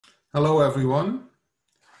Hello, everyone.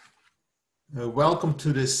 Welcome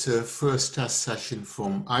to this first test session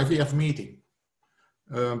from IVF Meeting.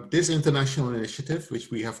 This international initiative,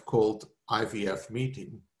 which we have called IVF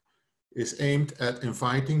Meeting, is aimed at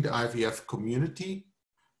inviting the IVF community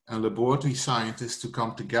and laboratory scientists to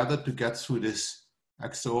come together to get through this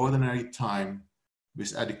extraordinary time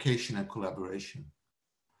with education and collaboration.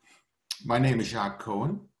 My name is Jacques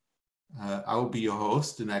Cohen. I will be your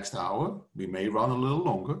host the next hour. We may run a little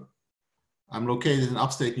longer. I'm located in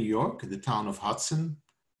upstate New York, in the town of Hudson,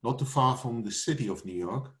 not too far from the city of New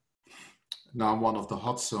York. Now I'm one of the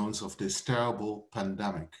hot zones of this terrible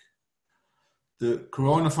pandemic. The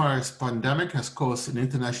coronavirus pandemic has caused an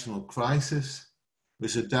international crisis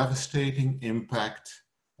with a devastating impact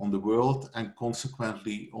on the world and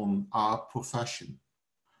consequently on our profession.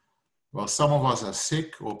 While some of us are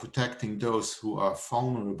sick or protecting those who are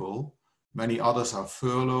vulnerable, many others are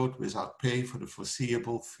furloughed without pay for the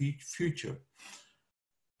foreseeable future.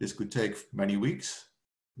 This could take many weeks,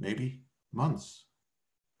 maybe months.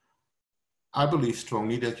 I believe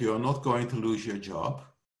strongly that you are not going to lose your job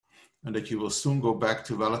and that you will soon go back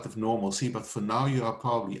to relative normalcy, but for now you are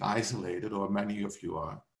probably isolated, or many of you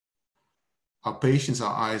are. Our patients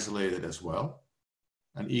are isolated as well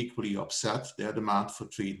and equally upset. Their demand for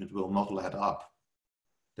treatment will not let up.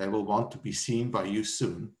 They will want to be seen by you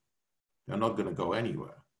soon. They're not going to go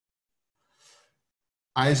anywhere.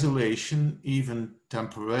 Isolation, even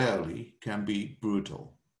temporarily, can be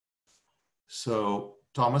brutal. So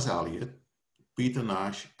Thomas Elliott, Peter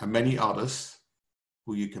Nash, and many others,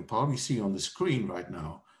 who you can probably see on the screen right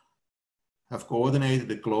now, have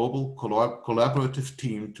coordinated a global collaborative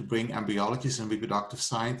team to bring embryologists and reproductive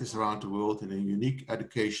scientists around the world in a unique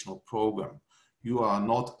educational program. You are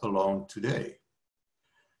not alone today.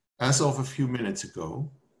 As of a few minutes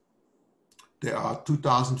ago, there are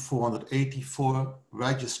 2,484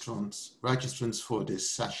 registrants for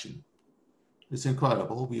this session. It's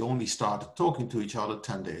incredible. We only started talking to each other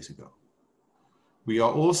 10 days ago. We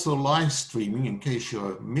are also live streaming, in case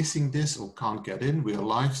you're missing this or can't get in. We are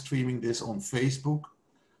live streaming this on Facebook,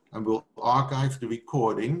 and we'll archive the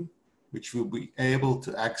recording, which you'll be able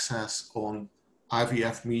to access on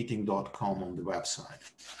ivfmeeting.com on the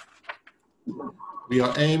website. We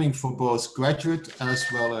are aiming for both graduate as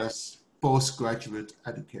well as postgraduate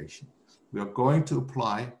education. We are going to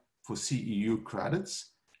apply for CEU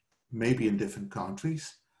credits, maybe in different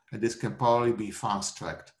countries, and this can probably be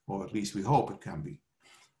fast-tracked, or at least we hope it can be.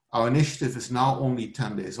 Our initiative is now only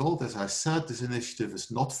 10 days old. As I said, this initiative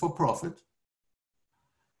is not for profit,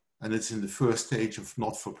 and it's in the first stage of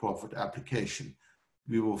not-for-profit application.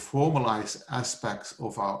 We will formalize aspects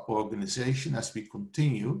of our organization as we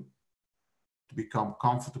continue to become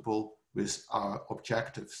comfortable with our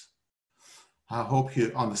objectives. I hope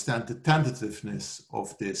you understand the tentativeness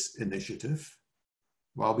of this initiative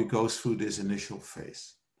while we go through this initial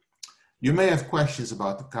phase. You may have questions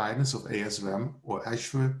about the guidance of ASRM or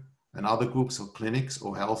ASHRE and other groups or clinics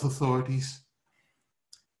or health authorities.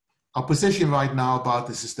 Our position right now about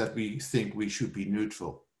this is that we think we should be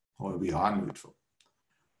neutral, or we are neutral.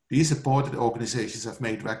 These supported organizations have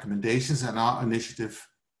made recommendations, and our initiative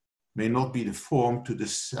may not be the forum to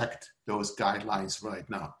dissect those guidelines right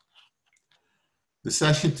now. The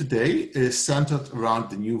session today is centered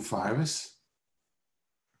around the new virus,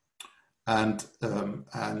 and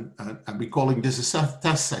we're calling this a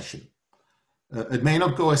test session. It may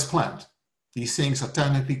not go as planned. These things are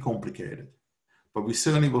technically complicated, but we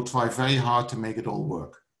certainly will try very hard to make it all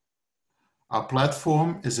work. Our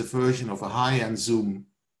platform is a version of a high-end Zoom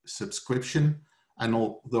subscription, and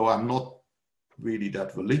although I'm not really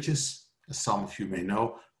that religious, as some of you may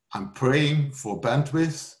know, I'm praying for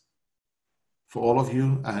bandwidth for all of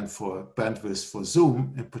you and for bandwidth for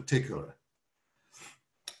Zoom in particular.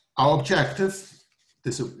 Our objective,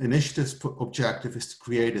 this initiative's objective, is to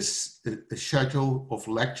create a schedule of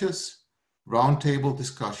lectures, roundtable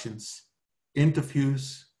discussions,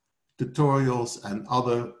 interviews, tutorials, and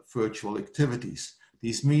other virtual activities.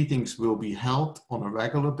 These meetings will be held on a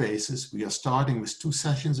regular basis. We are starting with 2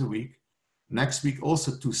 sessions a week. Next week,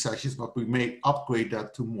 also 2 sessions, but we may upgrade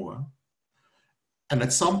that to more. And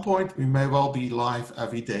at some point, we may well be live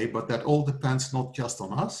every day, but that all depends not just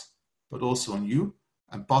on us, but also on you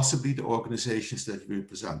and possibly the organizations that we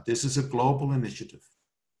represent. This is a global initiative.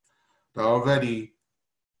 There are already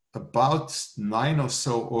about 9 or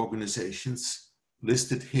so organizations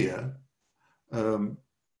listed here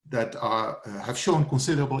that have shown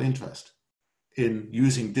considerable interest in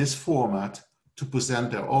using this format to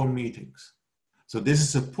present their own meetings. So this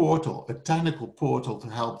is a portal, a technical portal to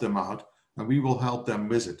help them out, and we will help them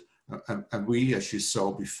with it. And we, as you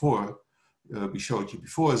saw before, we showed you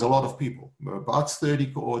before, is a lot of people. We're about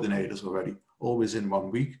 30 coordinators already, always in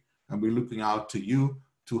 1 week. And we're looking out to you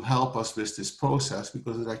to help us with this process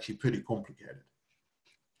because it's actually pretty complicated.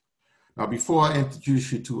 Now, before I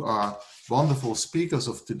introduce you to our wonderful speakers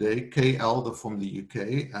of today, Kay Elder from the UK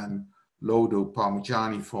and Lodovico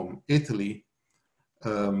Parmegiani from Italy,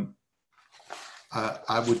 I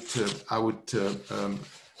would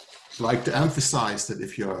like to emphasize that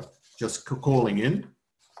if you're just calling in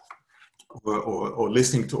or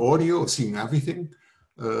listening to audio or seeing everything,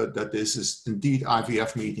 that this is indeed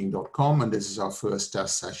ivfmeeting.com, and this is our first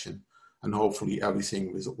test session, and hopefully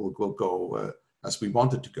everything will go as we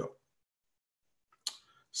want it to go.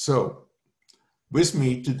 So with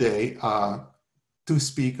me today are two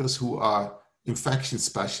speakers who are infection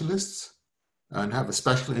specialists and have a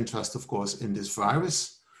special interest, of course, in this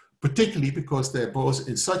virus, particularly because they're both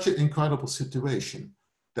in such an incredible situation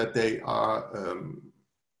that they are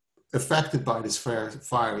affected by this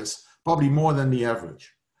virus probably more than the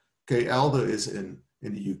average. Kay Elder is in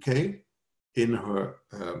the UK, in her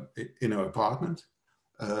apartment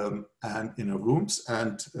and in her rooms,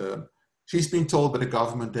 and she's been told by the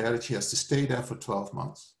government there that she has to stay there for 12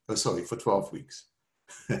 months. For 12 weeks.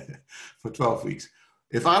 For 12 weeks.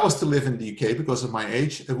 If I was to live in the UK, because of my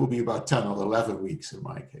age, it would be about 10 or 11 weeks in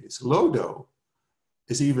my case. Lodo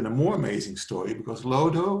is even a more amazing story because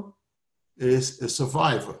Lodo is a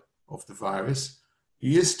survivor of the virus.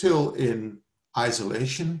 He is still in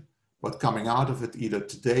isolation, but coming out of it either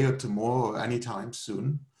today or tomorrow or anytime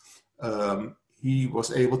soon. He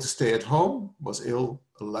was able to stay at home, was ill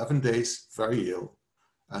 11 days, very ill.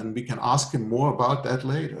 And we can ask him more about that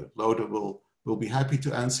later. Lodo will be happy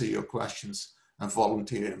to answer your questions and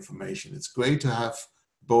volunteer information. It's great to have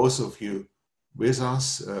both of you with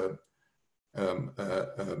us. And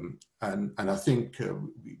I think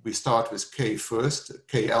we start with Kay first.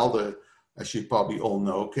 Kay Elder, as you probably all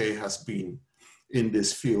know, Kay has been in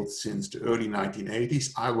this field since the early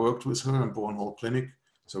 1980s. I worked with her in Bourne Clinic,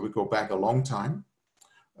 so we go back a long time.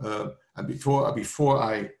 And before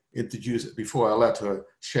I let her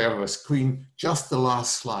share her screen, just the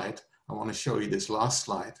last slide, I want to show you this last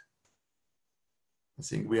slide. I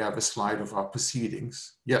think we have a slide of our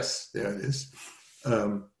proceedings. Yes, there it is.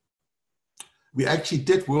 We actually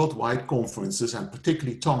did worldwide conferences, and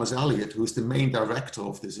particularly Thomas Elliott, who is the main director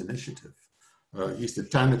of this initiative. He's the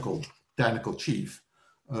technical chief.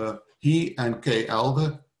 He and Kay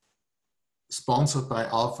Elder, sponsored by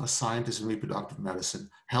Alpha Scientists in Reproductive Medicine,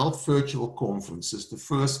 held virtual conferences, the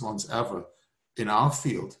first ones ever in our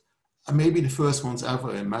field, and maybe the first ones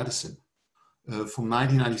ever in medicine, from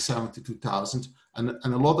 1997 to 2000. And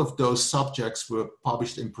a lot of those subjects were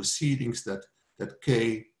published in proceedings that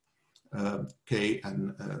Kay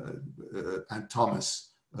and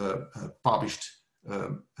Thomas published.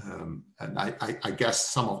 And I guess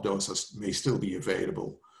some of those may still be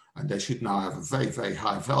available, and they should now have a very, very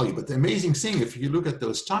high value. But the amazing thing, if you look at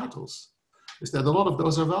those titles, is that a lot of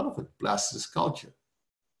those are relevant. Blastocyst culture,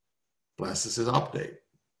 Blastocyst update,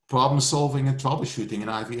 problem solving and troubleshooting in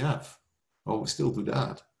IVF. Oh, we still do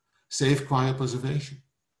that. Safe cryopreservation.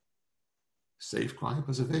 Safe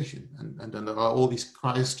cryopreservation. And then there are all these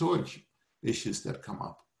cryostorage issues that come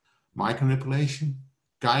up. Micromanipulation,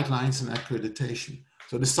 guidelines and accreditation.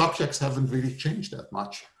 So the subjects haven't really changed that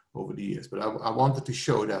much over the years, but I wanted to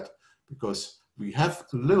show that because we have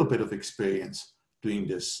a little bit of experience doing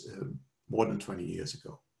this more than 20 years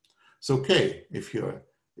ago. So Kay, if you're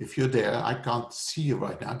there, I can't see you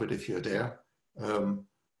right now, but if you're there,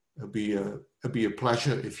 it'd be a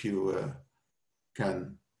pleasure if you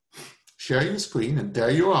can share your screen. And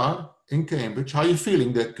there you are in Cambridge. How are you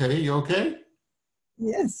feeling there, Kay? You okay?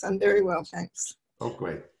 Yes, I'm very well, thanks. Oh,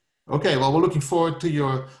 great. Okay, well, we're looking forward to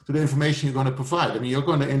the information you're going to provide. I mean, you're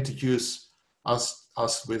going to introduce us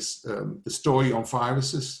with the story on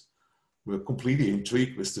viruses. We're completely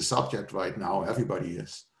intrigued with the subject right now. Everybody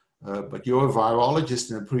is. But you're a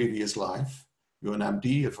virologist in a previous life. You're an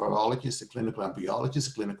MD, a virologist, a clinical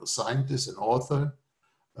embryologist, a clinical scientist, an author.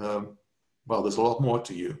 Well, there's a lot more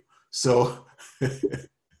to you. So,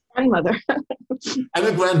 grandmother. And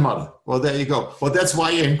a grandmother. Well, there you go. Well, that's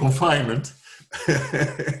why you're in confinement.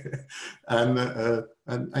 and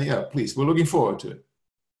yeah, please, we're looking forward to it.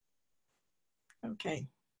 Okay.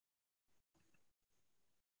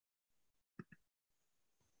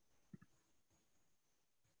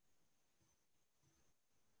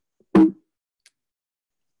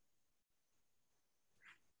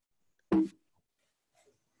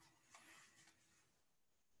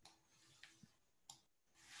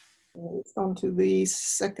 It's on to the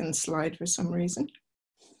second slide for some reason.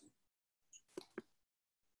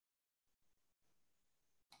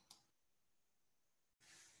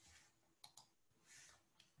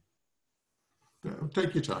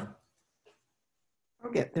 Take your time. I'll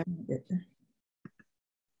get there. I'll get there.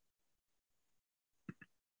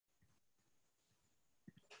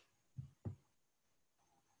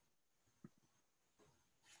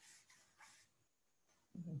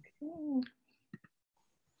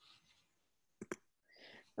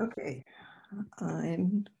 Okay.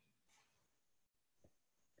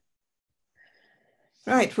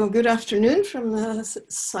 Right. Well, good afternoon from the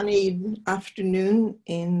sunny afternoon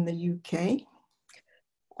in the UK.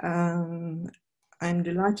 I'm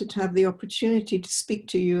delighted to have the opportunity to speak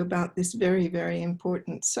to you about this very, very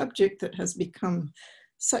important subject that has become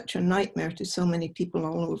such a nightmare to so many people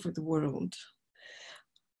all over the world.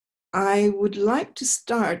 I would like to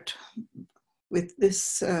start with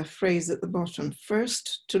this phrase at the bottom.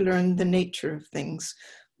 First, to learn the nature of things.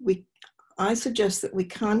 I suggest that we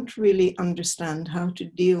can't really understand how to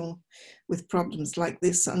deal with problems like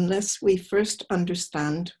this unless we first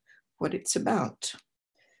understand what it's about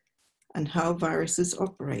and how viruses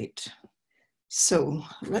operate. So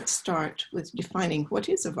let's start with defining what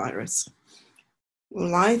is a virus.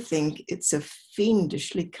 Well, I think it's a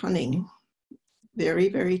fiendishly cunning, very,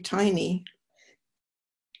 very tiny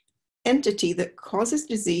entity that causes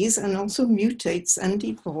disease and also mutates and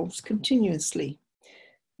evolves continuously.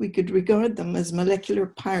 We could regard them as molecular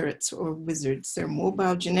pirates or wizards. They're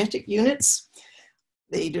mobile genetic units.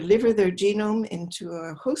 They deliver their genome into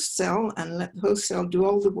a host cell and let the host cell do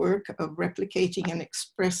all the work of replicating and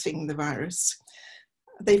expressing the virus.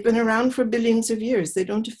 They've been around for billions of years. They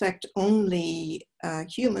don't affect only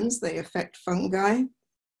humans. They affect fungi,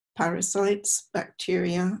 parasites,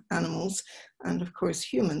 bacteria, animals, and of course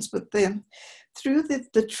humans. But through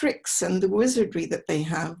the tricks and the wizardry that they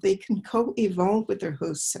have, they can co-evolve with their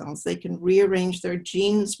host cells. They can rearrange their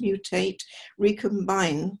genes, mutate,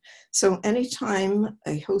 recombine. So anytime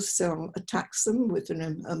a host cell attacks them with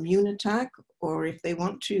an immune attack, or if they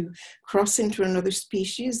want to cross into another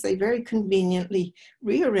species, they very conveniently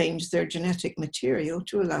rearrange their genetic material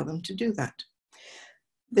to allow them to do that.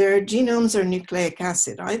 Their genomes are nucleic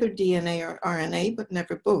acid, either DNA or RNA, but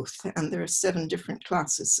never both. And there are 7 different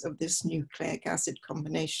classes of this nucleic acid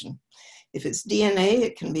combination. If it's DNA,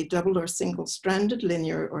 it can be double or single-stranded,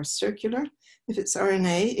 linear or circular. If it's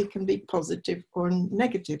RNA, it can be positive or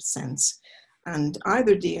negative sense. And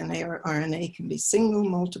either DNA or RNA can be single,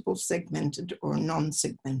 multiple, segmented, or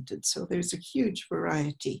non-segmented. So there's a huge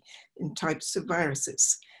variety in types of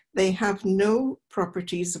viruses. They have no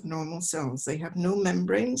properties of normal cells. They have no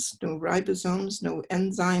membranes, no ribosomes, no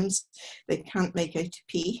enzymes. They can't make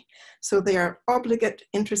ATP. So they are obligate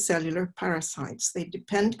intracellular parasites. They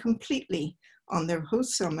depend completely on their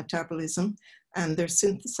host cell metabolism and their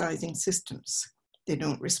synthesizing systems. They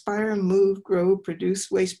don't respire, move, grow,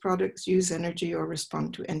 produce waste products, use energy, or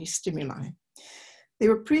respond to any stimuli. They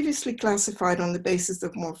were previously classified on the basis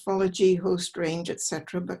of morphology, host range,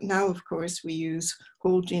 etc. But now, of course, we use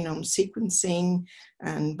whole genome sequencing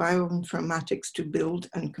and bioinformatics to build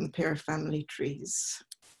and compare family trees.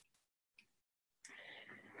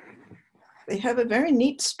 They have a very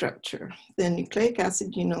neat structure. The nucleic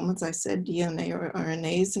acid genome, as I said, DNA or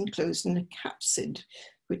RNA, is enclosed in a capsid,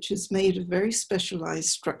 which is made of very specialized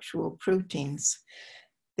structural proteins.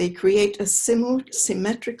 They create a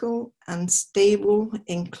symmetrical and stable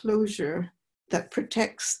enclosure that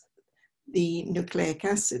protects the nucleic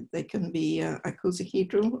acid. They can be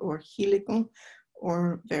icosahedral or helical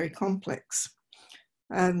or very complex.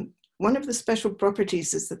 One of the special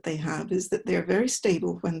properties is that they have is that they're very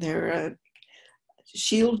stable when they're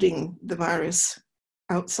shielding the virus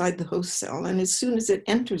outside the host cell. And as soon as it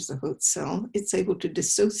enters the host cell, it's able to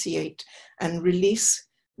dissociate and release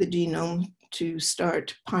the genome to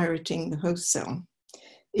start pirating the host cell.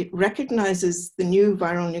 It recognizes the new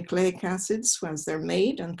viral nucleic acids as they're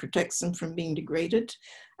made and protects them from being degraded.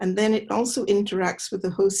 And then it also interacts with the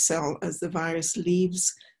host cell as the virus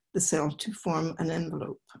leaves the cell to form an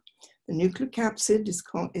envelope. The nucleocapsid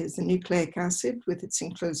is the nucleic acid with its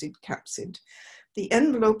enclosed capsid. The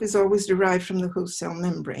envelope is always derived from the host cell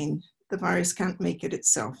membrane. The virus can't make it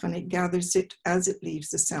itself, and it gathers it as it leaves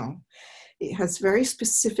the cell. It has very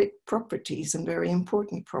specific properties and very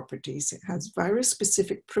important properties. It has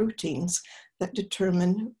virus-specific proteins that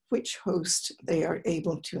determine which host they are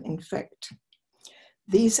able to infect.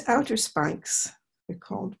 These outer spikes, they're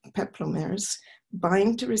called peplomers,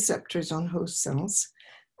 bind to receptors on host cells,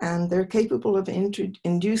 and they're capable of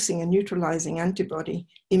inducing a neutralizing antibody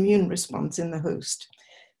immune response in the host.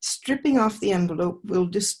 Stripping off the envelope will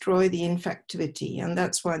destroy the infectivity, and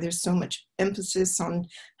that's why there's so much emphasis on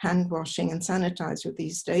hand washing and sanitizer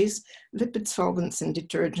these days. Lipid solvents and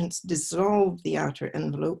detergents dissolve the outer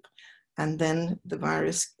envelope, and then the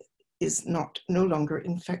virus is no longer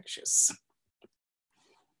infectious.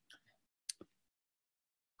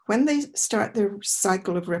 When they start their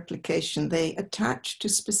cycle of replication, they attach to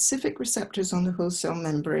specific receptors on the host cell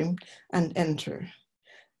membrane and enter.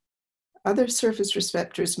 Other surface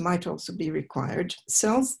receptors might also be required.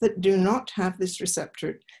 Cells that do not have this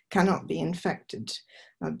receptor cannot be infected.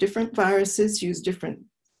 Now, different viruses use different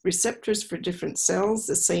receptors for different cells.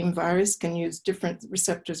 The same virus can use different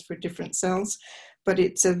receptors for different cells, but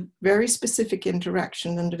it's a very specific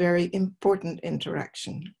interaction and a very important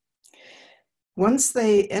interaction. Once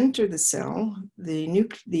they enter the cell,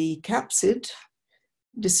 the capsid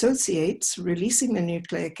dissociates, releasing the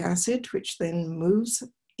nucleic acid, which then moves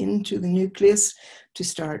into the nucleus to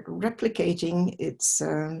start replicating its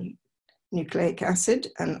nucleic acid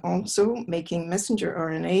and also making messenger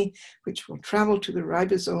RNA, which will travel to the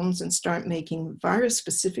ribosomes and start making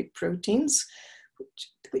virus-specific proteins,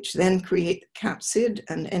 which then create the capsid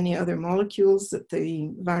and any other molecules that the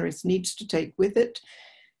virus needs to take with it,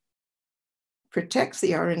 protects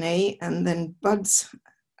the RNA, and then buds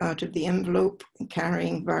out of the envelope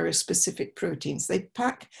carrying virus-specific proteins. They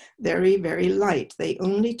pack very, very light. They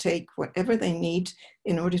only take whatever they need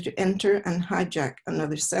in order to enter and hijack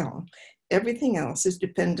another cell. Everything else is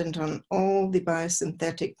dependent on all the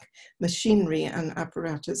biosynthetic machinery and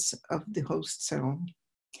apparatus of the host cell.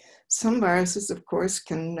 Some viruses, of course,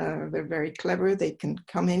 they're very clever. They can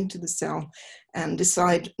come into the cell and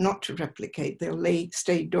decide not to replicate. They'll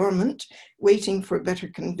stay dormant, waiting for better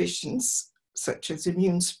conditions, such as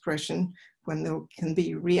immune suppression, when they can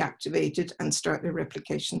be reactivated and start their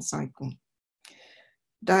replication cycle.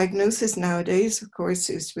 Diagnosis nowadays, of course,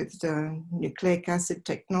 is with nucleic acid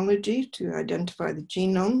technology to identify the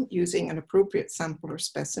genome using an appropriate sample or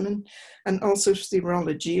specimen, and also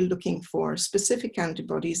serology, looking for specific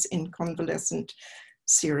antibodies in convalescent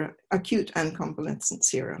sera, acute and convalescent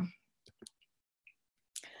sera.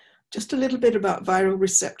 Just a little bit about viral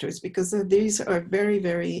receptors, because these are very,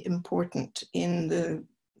 very important in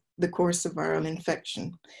the course of viral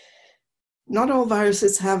infection. Not all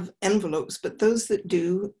viruses have envelopes, but those that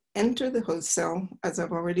do enter the host cell, as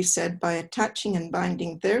I've already said, by attaching and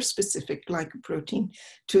binding their specific glycoprotein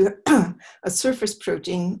to a surface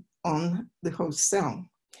protein on the host cell.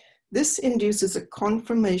 This induces a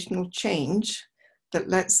conformational change that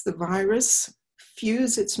lets the virus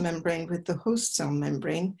fuse its membrane with the host cell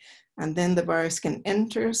membrane, and then the virus can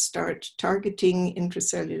enter, start targeting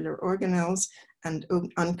intracellular organelles and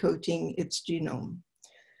uncoating its genome.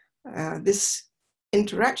 This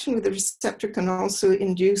interaction with the receptor can also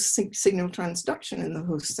induce signal transduction in the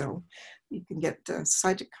host cell. You can get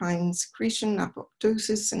cytokine secretion,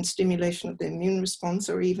 apoptosis, and stimulation of the immune response,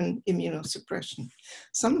 or even immunosuppression.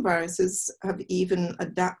 Some viruses have even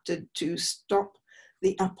adapted to stop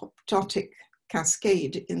the apoptotic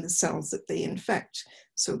cascade in the cells that they infect,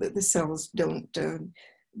 so that the cells don't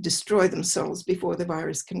destroy themselves before the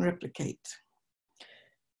virus can replicate.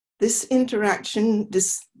 This interaction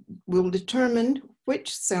will determine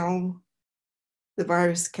which cell the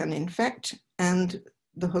virus can infect and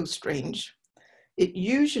the host range. It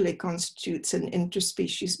usually constitutes an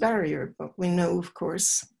interspecies barrier, but we know, of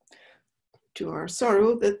course, to our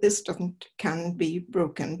sorrow, that this can be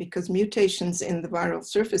broken, because mutations in the viral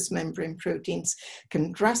surface membrane proteins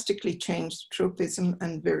can drastically change tropism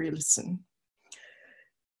and virulicin.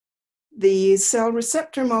 The cell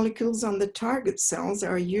receptor molecules on the target cells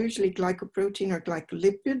are usually glycoprotein or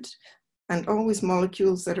glycolipid, and always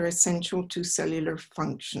molecules that are essential to cellular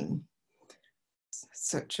function,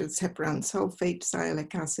 such as heparan sulfate,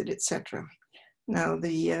 sialic acid, etc. Now,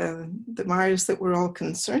 the virus that we're all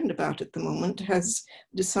concerned about at the moment has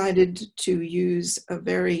decided to use a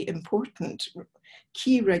very important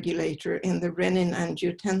key regulator in the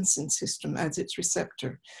renin-angiotensin system as its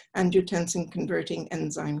receptor, angiotensin converting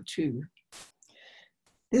enzyme 2.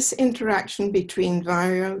 This interaction between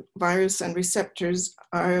virus and receptors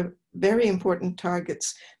are very important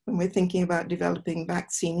targets when we're thinking about developing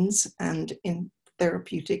vaccines and in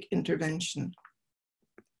therapeutic intervention.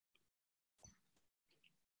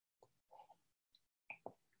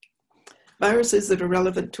 Viruses that are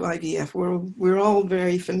relevant to IVF. We're all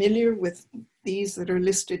very familiar with these that are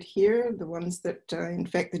listed here, the ones that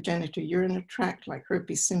infect the genitourinary tract, like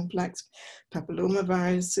herpes simplex,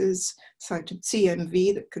 papillomaviruses,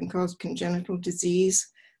 CMV that can cause congenital disease,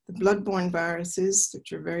 the bloodborne viruses,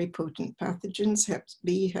 which are very potent pathogens, Hep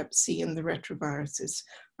B, Hep C, and the retroviruses.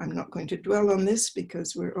 I'm not going to dwell on this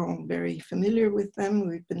because we're all very familiar with them.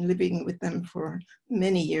 We've been living with them for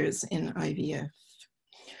many years in IVF.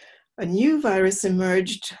 A new virus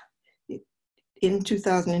emerged in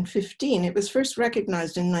 2015. It was first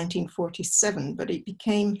recognized in 1947, but it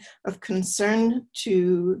became of concern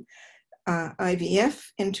to IVF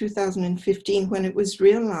in 2015 when it was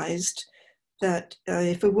realized that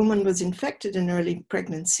if a woman was infected in early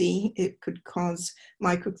pregnancy, it could cause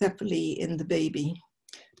microcephaly in the baby.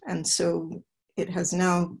 And so it has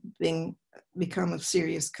now become of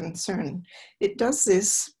serious concern. It does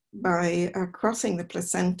this by crossing the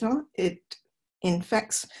placenta. It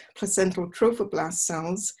infects placental trophoblast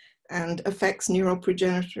cells and affects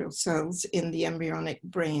neuroprogenitor cells in the embryonic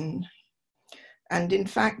brain. And in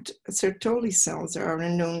fact, Sertoli cells are a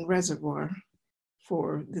known reservoir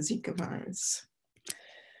for the Zika virus.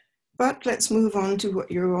 But let's move on to what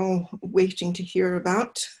you're all waiting to hear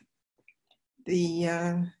about,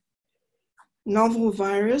 the novel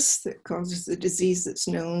virus that causes the disease that's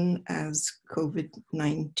known as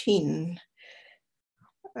COVID-19.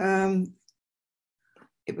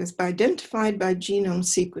 It was identified by genome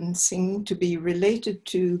sequencing to be related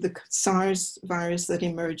to the SARS virus that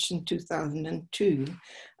emerged in 2002,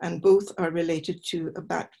 and both are related to a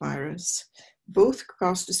bat virus. Both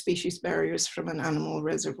crossed the species barriers from an animal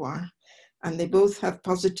reservoir, and they both have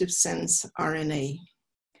positive sense RNA.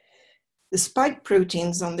 The spike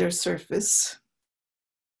proteins on their surface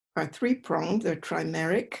are three-pronged, they're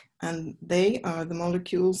trimeric, and they are the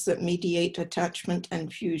molecules that mediate attachment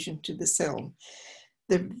and fusion to the cell.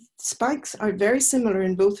 The spikes are very similar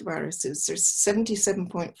in both viruses. They're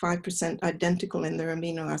 77.5% identical in their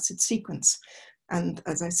amino acid sequence. And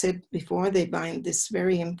as I said before, they bind this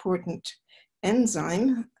very important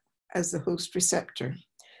enzyme as the host receptor.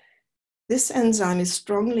 This enzyme is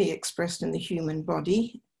strongly expressed in the human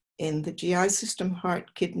body, in the GI system,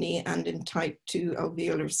 heart, kidney, and in type 2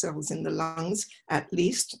 alveolar cells in the lungs, at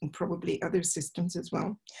least, and probably other systems as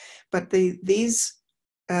well. But the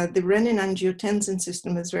renin-angiotensin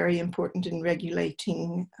system is very important in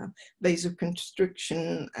regulating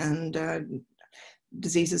vasoconstriction and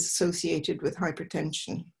diseases associated with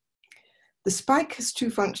hypertension. The spike has two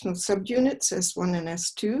functional subunits, S1 and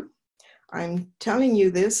S2. I'm telling you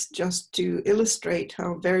this just to illustrate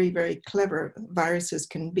how very, very clever viruses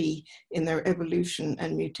can be in their evolution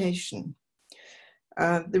and mutation.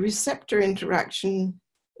 The receptor interaction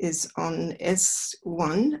is on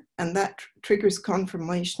S1, and that triggers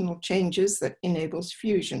conformational changes that enables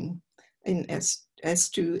fusion. In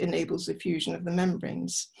S2 enables the fusion of the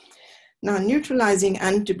membranes. Now, neutralizing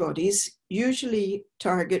antibodies usually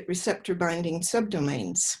target receptor binding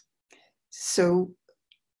subdomains. So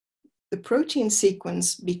the protein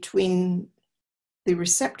sequence between the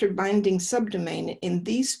receptor binding subdomain in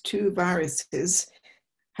these two viruses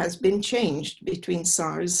has been changed between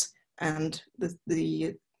SARS and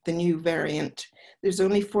the new variant. There's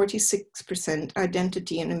only 46%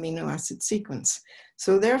 identity in amino acid sequence.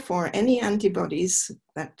 So therefore, any antibodies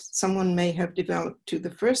that someone may have developed to the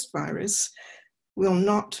first virus will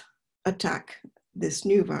not attack this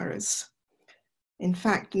new virus. In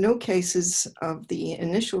fact, no cases of the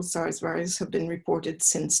initial SARS virus have been reported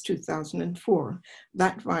since 2004.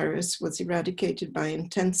 That virus was eradicated by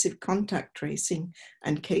intensive contact tracing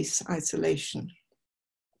and case isolation.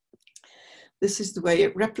 This is the way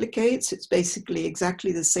it replicates. It's basically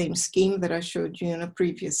exactly the same scheme that I showed you in a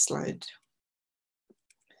previous slide.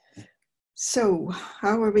 So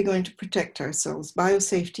how are we going to protect ourselves?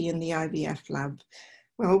 Biosafety in the IVF lab.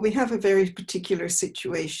 Well, we have a very particular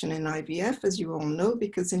situation in IVF, as you all know,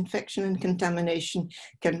 because infection and contamination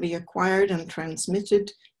can be acquired and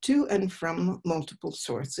transmitted to and from multiple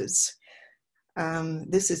sources.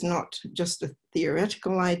 This is not just a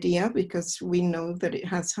theoretical idea, because we know that it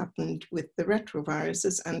has happened with the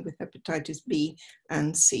retroviruses and with hepatitis B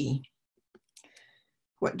and C.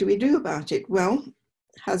 What do we do about it? Well,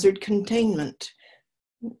 hazard containment.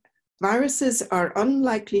 Viruses are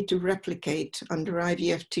unlikely to replicate under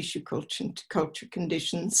IVF tissue culture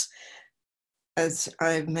conditions. As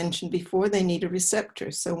I've mentioned before, they need a receptor.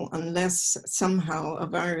 So unless somehow a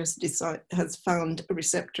virus has found a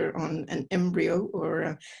receptor on an embryo or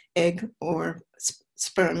an egg or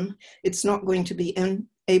sperm, it's not going to be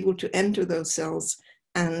able to enter those cells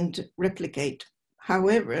and replicate.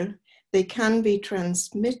 However, they can be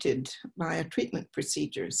transmitted via treatment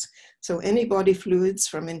procedures. So any body fluids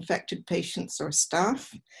from infected patients or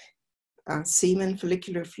staff, semen,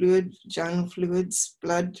 follicular fluid, vaginal fluids,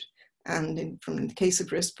 blood, and from the case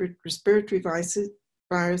of respiratory viruses,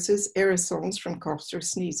 aerosols from coughs or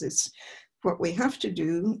sneezes. What we have to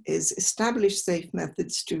do is establish safe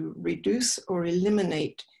methods to reduce or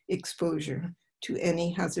eliminate exposure to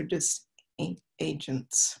any hazardous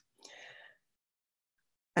agents.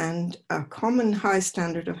 And a common high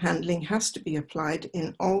standard of handling has to be applied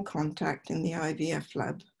in all contact in the IVF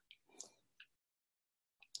lab.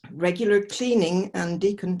 Regular cleaning and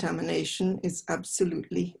decontamination is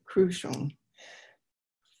absolutely crucial.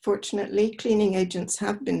 Fortunately, cleaning agents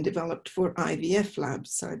have been developed for IVF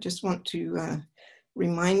labs. So I just want to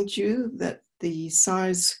remind you that the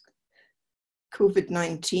SARS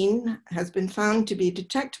COVID-19 has been found to be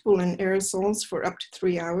detectable in aerosols for up to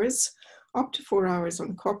 3 hours, up to 4 hours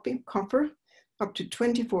on copper, up to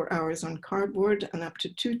 24 hours on cardboard, and up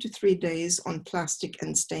to 2 to 3 days on plastic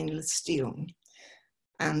and stainless steel.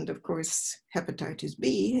 And of course, hepatitis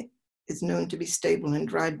B is known to be stable in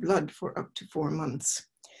dried blood for up to 4 months.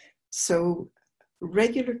 So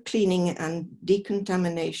regular cleaning and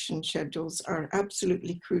decontamination schedules are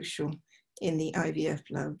absolutely crucial in the IVF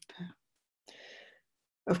lab.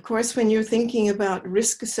 Of course, when you're thinking about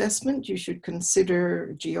risk assessment, you should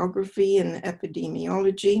consider geography and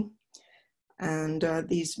epidemiology. And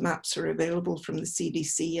these maps are available from the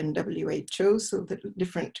CDC and WHO so that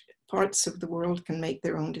different parts of the world can make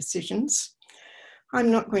their own decisions. I'm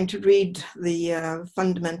not going to read the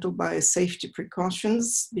fundamental biosafety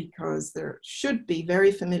precautions because they should be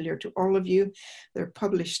very familiar to all of you. They're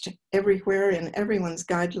published everywhere in everyone's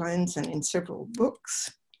guidelines and in several books.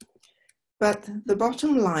 But the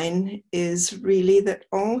bottom line is really that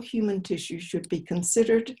all human tissue should be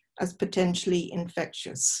considered as potentially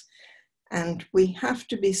infectious. And we have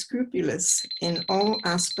to be scrupulous in all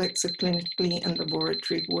aspects of clinically and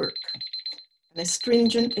laboratory work. And a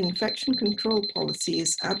stringent infection control policy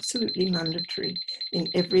is absolutely mandatory in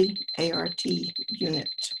every ART unit.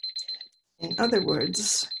 In other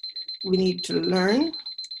words, we need to learn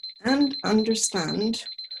and understand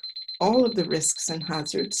all of the risks and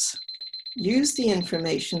hazards, use the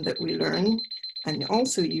information that we learn, and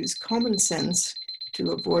also use common sense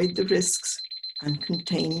to avoid the risks and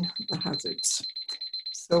contain the hazards.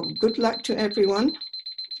 So good luck to everyone.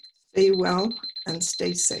 Stay well and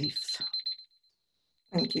stay safe.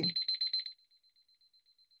 Thank you.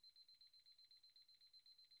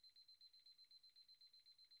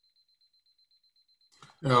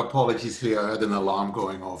 Apologies here, I had an alarm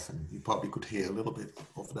going off and you probably could hear a little bit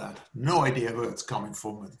of that. No idea where it's coming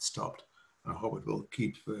from, but it stopped. I hope it will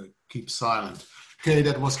keep silent. Okay,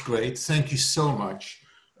 that was great. Thank you so much.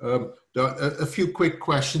 There are a few quick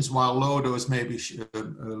questions while Lodo's maybe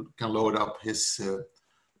can load up his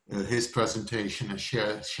presentation and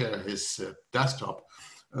share his desktop.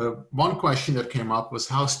 One question that came up was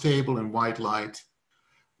how stable in white light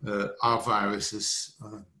are viruses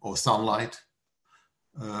or sunlight?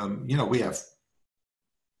 You know,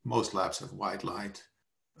 most labs have white light.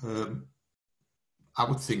 I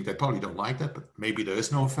would think they probably don't like that, but maybe there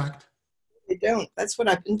is no effect. They don't. That's what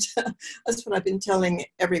I've been telling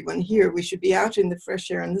everyone here. We should be out in the fresh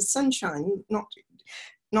air and the sunshine,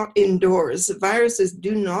 not indoors. Viruses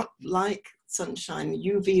do not like sunshine.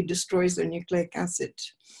 UV destroys their nucleic acid.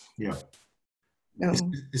 Yeah. No.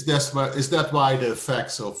 Is that why the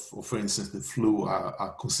effects of, for instance, the flu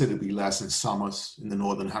are considerably less in summers in the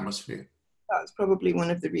northern hemisphere? That's probably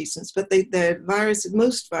one of the reasons. But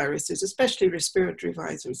most viruses, especially respiratory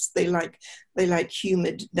viruses, they like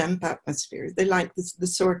humid, damp atmospheres. They like the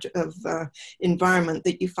sort of environment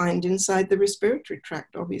that you find inside the respiratory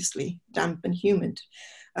tract, obviously, damp and humid.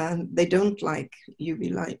 They don't like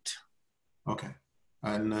UV light. Okay.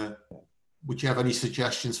 And would you have any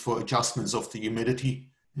suggestions for adjustments of the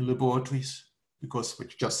humidity in laboratories? Because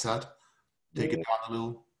what you just said, take it down a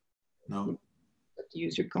little? No?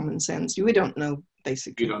 Use your common sense. We don't know,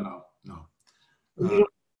 basically. You don't know, no. You don't know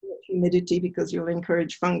humidity because you'll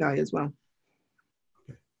encourage fungi as well.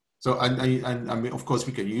 Okay. So, and I mean, of course,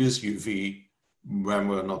 we can use UV when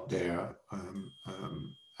we're not there,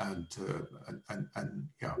 and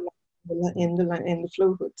yeah. In the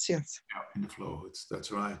flow hoods, yes. Yeah, in the flow hoods, that's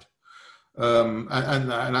right. And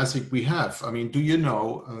I think we have. I mean, do you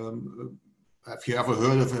know, have you ever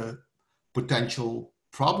heard of a potential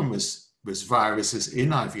problem with viruses in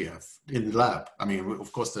IVF, in the lab? I mean,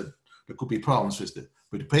 of course, there could be problems with the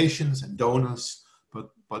patients and donors,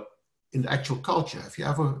 but in the actual culture,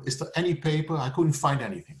 is there any paper? I couldn't find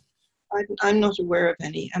anything. I'm not aware of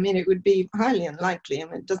any. I mean, it would be highly unlikely. I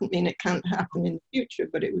mean, it doesn't mean it can't happen in the future,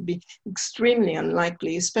 but it would be extremely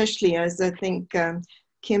unlikely, especially as I think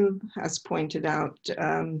Kim has pointed out,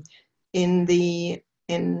 in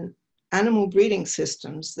animal breeding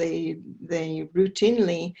systems, they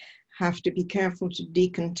routinely have to be careful to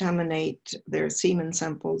decontaminate their semen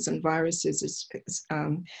samples and viruses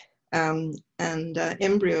and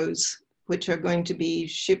embryos, which are going to be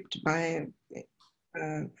shipped by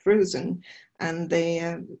frozen, and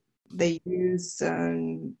they They use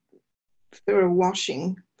thorough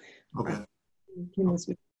washing. Okay.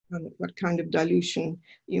 What kind of dilution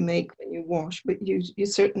you make when you wash, but you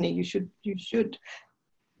certainly you should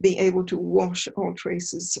be able to wash all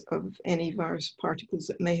traces of any virus particles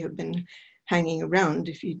that may have been hanging around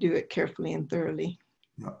if you do it carefully and thoroughly.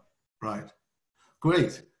 Yeah, right.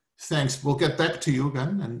 Great. Thanks. We'll get back to you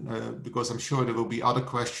again, and because I'm sure there will be other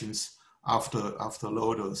questions after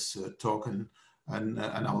Lodo's talk, and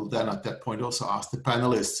I'll then at that point also ask the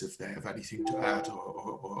panelists if they have anything to add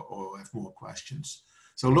or have more questions.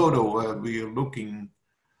 So Lodo, we are looking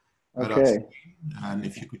at us, and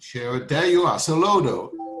if you could share it, there you are. So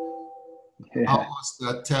Lodo, how was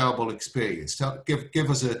that terrible experience? Give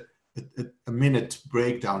us a minute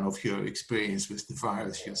breakdown of your experience with the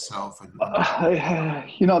virus yourself.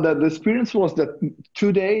 You know, the experience was that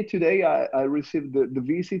today I received the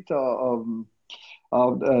visit of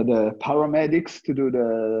the paramedics to do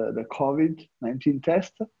the COVID-19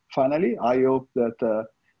 test. Finally, I hope that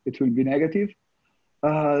it will be negative.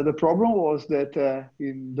 The problem was that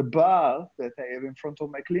in the bar that I have in front of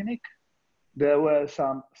my clinic, there were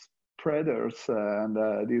some spreaders, and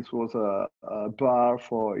this was a bar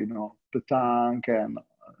for, you know, petanque, and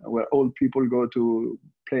where old people go to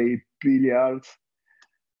play billiards,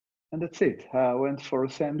 and that's it. I went for a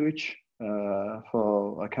sandwich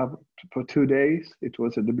for 2 days. It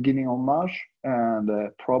was at the beginning of March,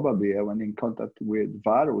 and probably I went in contact with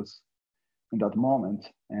virus in that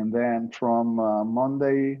moment. And then from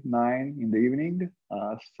Monday 9 in the evening,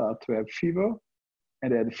 I started to have fever,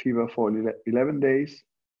 and I had fever for 11 days.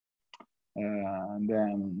 And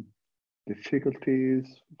then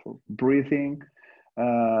difficulties for breathing,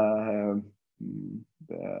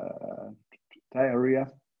 diarrhea,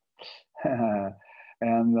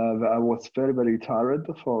 and I was very, very tired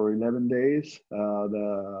for 11 days.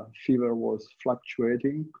 The fever was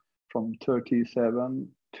fluctuating from 37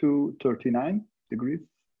 to 39 degrees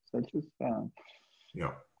Celsius.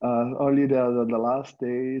 Yeah. Only the last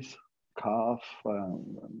days, cough,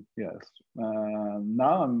 yes.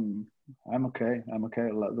 Now I'm okay. I'm okay.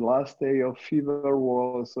 The last day of fever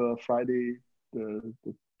was Friday, the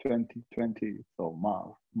 20th of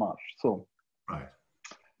March. So right,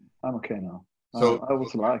 I'm okay now. So I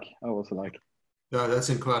was lucky. Yeah, that's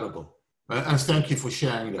incredible. And thank you for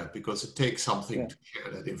sharing that, because it takes something to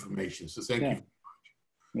share that information. So thank you very much.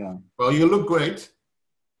 Yeah. Well, you look great.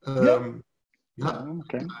 Yeah.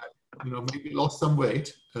 Okay. You know, maybe lost some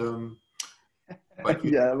weight. But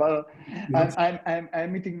yeah, well,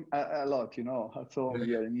 I'm eating a lot, you know, so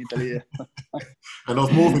here in Italy. And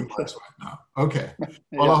not moving much right now. Okay.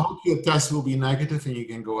 Well, I hope your test will be negative and you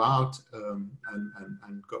can go out and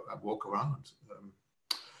go walk around.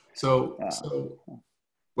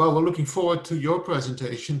 Well, we're looking forward to your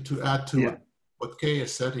presentation to add to what Kay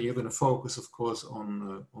has said, and you're going to focus, of course,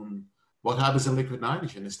 on what happens in liquid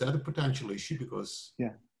nitrogen. Is that a potential issue? Because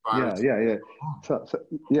So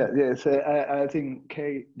I think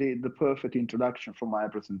Kay did the perfect introduction for my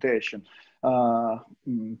presentation.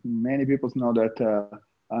 Many people know that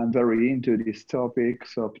I'm very into this topic,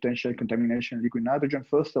 so potential contamination of liquid nitrogen.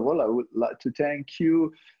 First of all, I would like to thank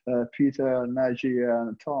you, Peter, Nagy,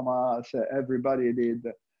 and Thomas. Everybody did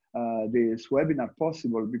this webinar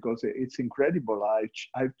possible, because it's incredible.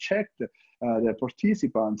 I've checked the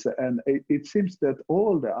participants, and it seems that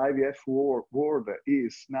all the IVF world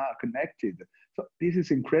is now connected. So this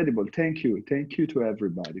is incredible. Thank you to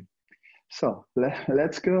everybody. So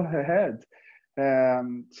let's go ahead.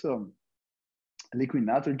 So liquid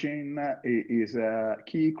nitrogen is a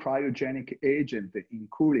key cryogenic agent in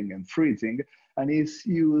cooling and freezing, and is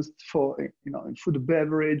used for, you know, in food and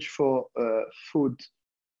beverage, for food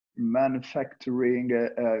manufacturing,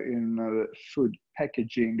 in food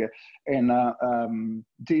packaging, in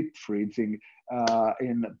deep freezing,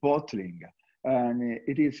 in bottling, and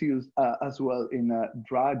it is used as well in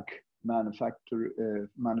drug manufacturing,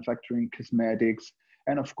 cosmetics,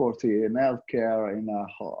 and of course in healthcare, in the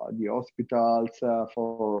hospitals,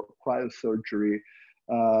 for cryosurgery.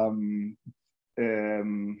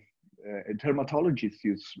 Dermatologists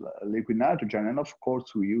use liquid nitrogen, and of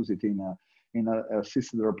course we use it in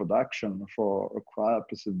assisted reproduction for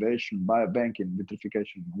cryopreservation, biobanking,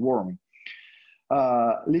 vitrification, and warming.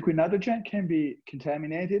 Liquid nitrogen can be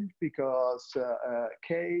contaminated because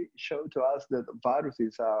Kay showed to us that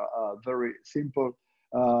viruses are very simple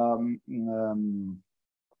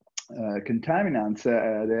contaminants.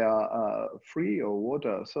 They are free of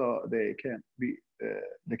water, so they can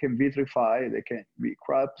vitrify, they can be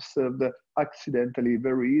cryopreserved accidentally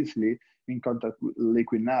very easily in contact with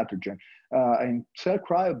liquid nitrogen. In cell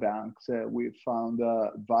cryobanks, we found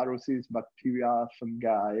viruses, bacteria,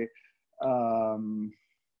 fungi.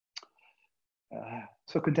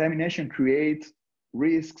 So contamination creates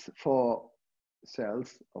risks for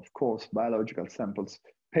cells, of course, biological samples,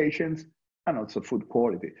 patients, and also food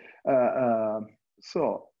quality.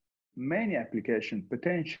 So many applications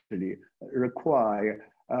potentially require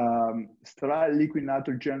sterile liquid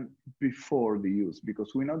nitrogen before the use,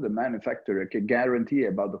 because we know the manufacturer can guarantee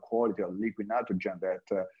about the quality of liquid nitrogen that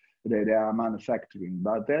they are manufacturing,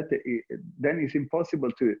 but then it's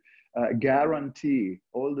impossible to guarantee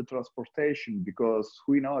all the transportation, because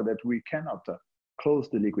we know that we cannot close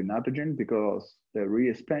the liquid nitrogen because the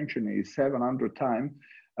re-expansion is 700 times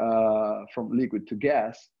from liquid to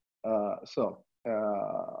gas. So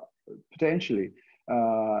potentially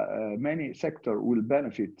many sectors will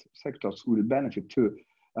benefit to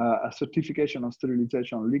a certification of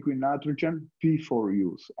sterilization of liquid nitrogen before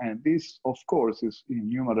use. And this, of course, is in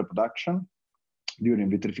human reproduction, during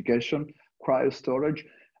vitrification, cryo storage,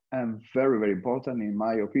 and very, very important, in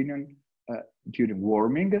my opinion, during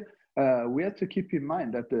warming. We have to keep in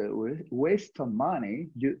mind that the waste of money,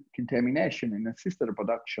 contamination in assisted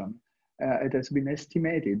reproduction, it has been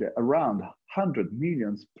estimated around 100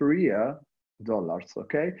 million per year dollars,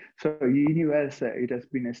 okay? So in US, it has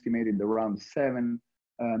been estimated around $7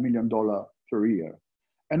 million per year.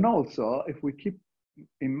 And also, if we keep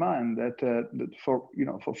in mind that, for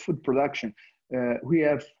food production, we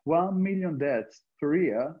have 1 million deaths per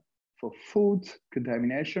year for food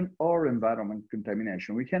contamination or environment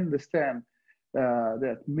contamination. We can understand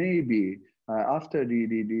that maybe after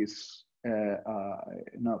this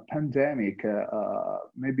pandemic,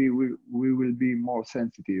 maybe we will be more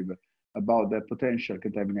sensitive about the potential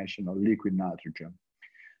contamination of liquid nitrogen.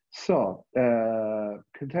 So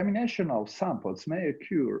contamination of samples may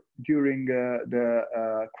occur during the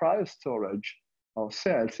cryo storage of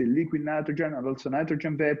cells in liquid nitrogen and also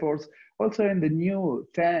nitrogen vapors. Also in the new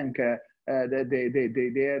tank, they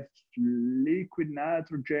have liquid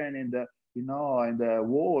nitrogen in the in the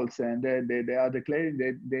walls, and they are declaring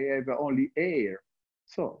that they have only air.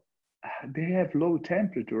 So they have low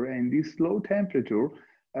temperature, and this low temperature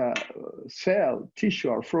cell tissue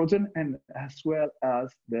are frozen, and as well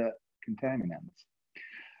as the contaminants.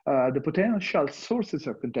 The potential sources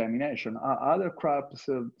of contamination are other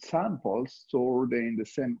cryopreserved samples stored in the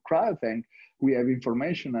same cryo tank. We have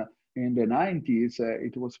information in the 90s.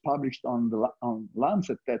 It was published on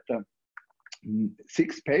Lancet that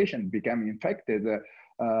 6 patients became infected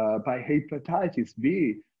by hepatitis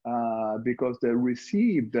B because they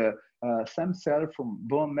received stem cells from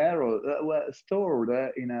bone marrow that were stored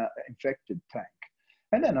in an infected tank.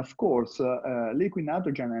 And then, of course, liquid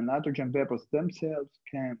nitrogen and nitrogen vapors themselves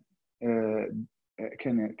can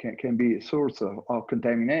be a source of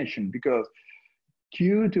contamination, because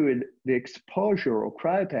due to the exposure of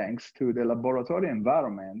cryotanks to the laboratory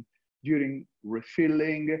environment during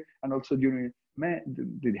refilling and also during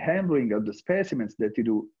the handling of the specimens that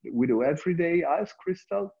we do every day, ice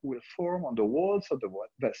crystal will form on the walls of the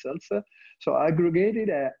vessels. So aggregated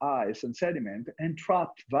ice and sediment and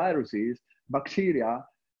trapped viruses, bacteria,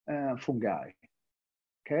 fungi.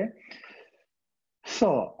 Okay,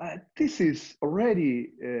 so this is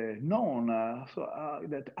already known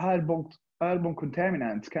that airborne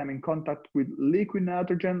contaminants come in contact with liquid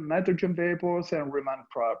nitrogen, nitrogen vapors, and remain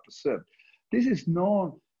cryopreserved. This is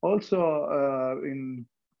known also in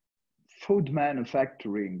food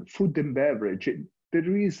manufacturing, food and beverage.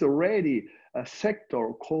 There is already a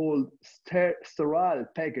sector called sterile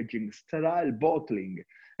packaging, sterile bottling,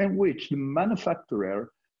 in which the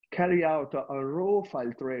manufacturer carry out a raw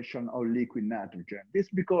filtration of liquid nitrogen. This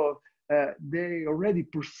because they already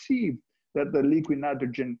perceive that the liquid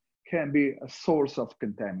nitrogen can be a source of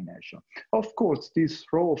contamination. Of course, this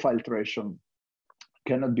raw filtration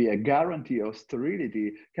cannot be a guarantee of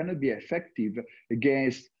sterility, cannot be effective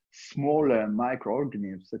against smaller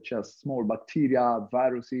microorganisms, such as small bacteria,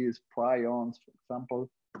 viruses, prions, for example.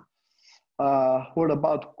 What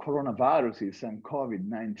about coronaviruses and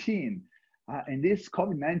COVID-19? In this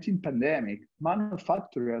COVID-19 pandemic,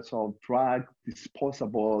 manufacturers of drug,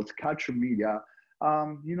 disposables, culture media,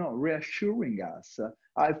 reassuring us.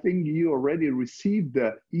 I think you already received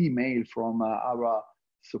the email from our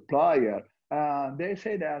supplier. They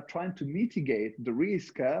say they are trying to mitigate the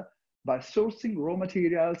risk by sourcing raw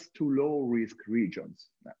materials to low-risk regions.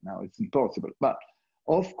 Now it's impossible, but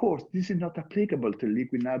of course, this is not applicable to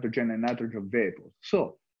liquid nitrogen and nitrogen vapors.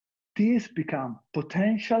 So these become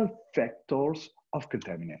potential vectors of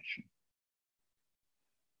contamination.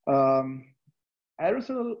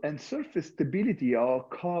 aerosol and surface stability of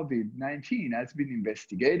COVID-19 has been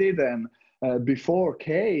investigated, and before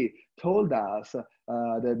Kay told us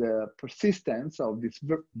that the persistence of this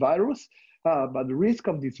virus, but the risk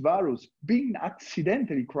of this virus being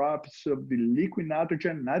accidentally cryopreserved in liquid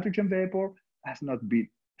nitrogen, nitrogen vapor has not been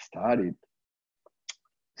studied.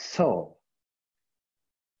 So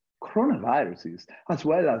coronaviruses, as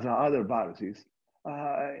well as other viruses,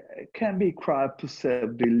 can be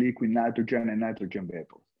cryopreserved in liquid nitrogen and nitrogen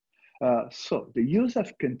vapor. So the use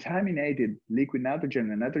of contaminated liquid nitrogen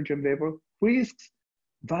and nitrogen vapor risks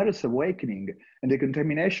virus awakening and the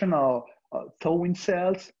contamination of thawing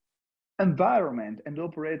cells, environment, and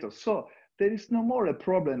operators. So there is no more a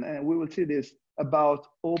problem, and we will see this about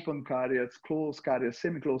open carriers, closed carriers,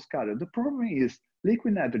 semi-closed carriers. The problem is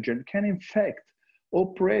liquid nitrogen can infect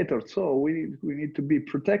operators, so we need to be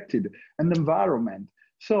protected, and environment.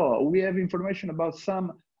 So we have information about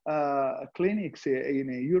some clinics in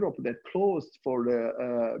Europe that closed for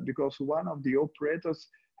the because one of the operators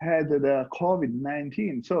had the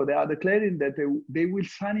COVID-19. So they are declaring that they will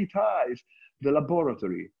sanitize the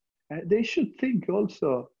laboratory. They should think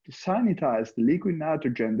also to sanitize the liquid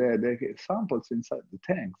nitrogen, the samples inside the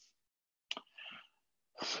tanks.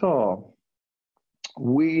 So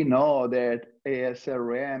we know that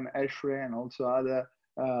ASRM, ASHRAE, also other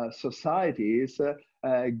societies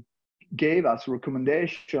gave us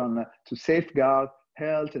recommendation to safeguard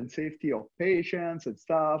health and safety of patients and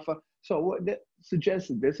staff. So what they suggest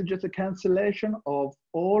a cancellation of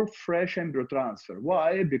all fresh embryo transfer.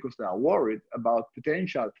 Why? Because they are worried about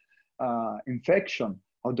potential infection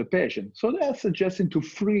of the patient. So they are suggesting to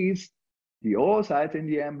freeze the oocyte in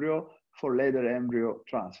the embryo for later embryo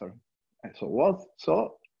transfer. And so what?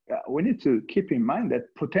 So we need to keep in mind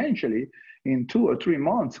that potentially in 2 or 3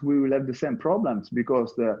 months, we will have the same problems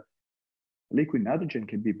because the liquid nitrogen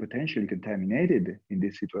can be potentially contaminated in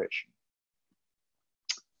this situation.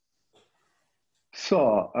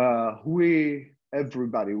 So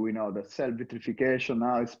everybody, we know that cell vitrification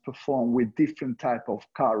now is performed with different type of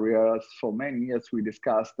carriers. For many years, we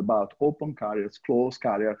discussed about open carriers, closed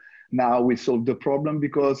carrier. Now we solve the problem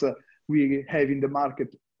because we have in the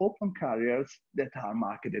market open carriers that are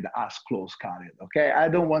marketed as closed carriers, okay? I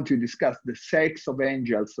don't want to discuss the sex of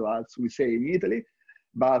angels, so as we say in Italy,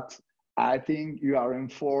 but I think you are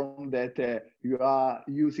informed that you are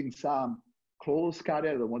using some closed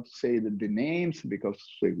carrier. I don't want to say the names because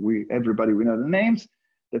everybody we know the names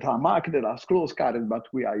that are marketed as closed carriers, but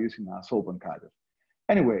we are using as open carriers.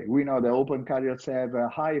 Anyway, we know the open carriers have a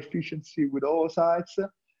high efficiency with oocytes,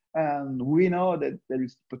 and we know that there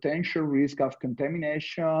is potential risk of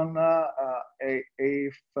contamination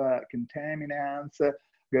if contaminants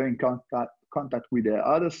go in contact with the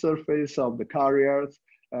other surface of the carriers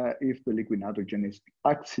if the liquid nitrogen is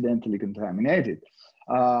accidentally contaminated.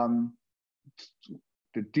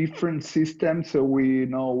 The different systems, so we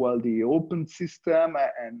know well the open system,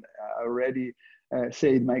 and I already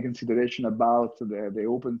said my consideration about the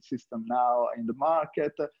open system now in the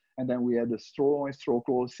market, and then we had the straw and straw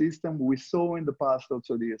closed system. We saw in the past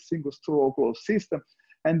also the single straw closed system,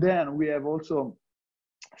 and then we have also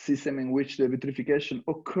system in which the vitrification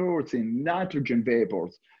occurs in nitrogen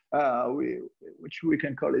vapors, which we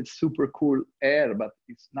can call it super cool air, but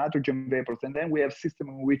it's nitrogen vapors. And then we have system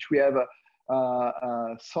in which we have a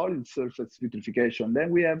solid surface vitrification.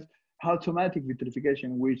 Then we have automatic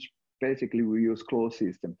vitrification, which basically we use closed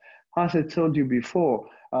system. As I told you before,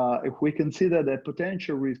 if we consider the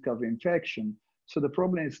potential risk of infection, so the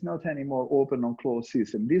problem is not anymore open or closed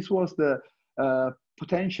system. This was the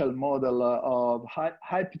potential model of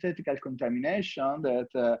hypothetical contamination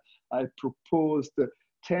that I proposed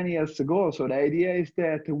 10 years ago. So the idea is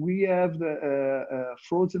that we have the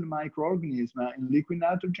frozen microorganism in liquid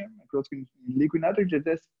nitrogen.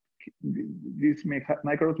 This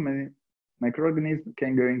microorganism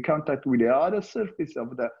can go in contact with the other surface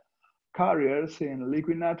of the carriers in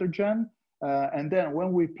liquid nitrogen. And then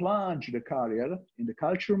when we plunge the carrier in the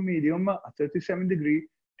culture medium at 37 degrees,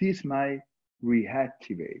 this might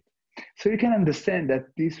reactivate. So you can understand that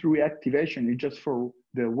this reactivation is just for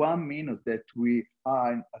the 1 minute that we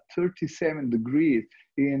are at 37 degrees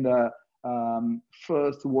in the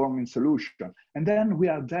first warming solution. And then we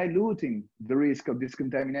are diluting the risk of this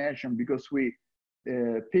contamination because we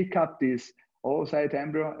pick up this oocyte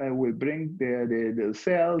embryo and we bring the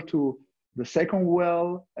cell to the second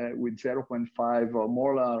well with 0.5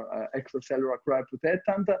 molar extracellular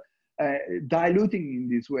cryoprotectant, diluting in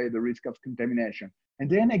this way the risk of contamination. And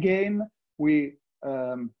then again, we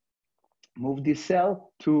move this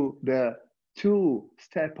cell to the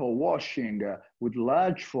two-step of washing with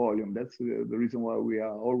large volume. That's the reason why we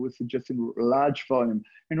are always suggesting large volume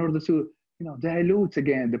in order to dilute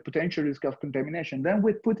again the potential risk of contamination. Then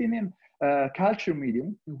we put in a culture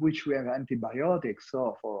medium in which we have antibiotics.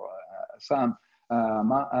 So for some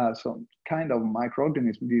kind of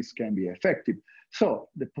microorganism, this can be effective. So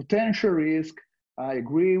the potential risk, I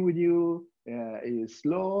agree with you, is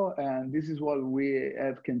low, and this is what we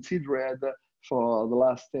have considered for the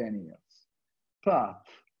last 10 years. But,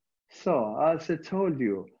 so as I told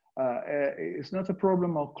you, it's not a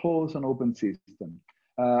problem of closed and open system.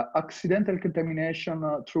 Accidental contamination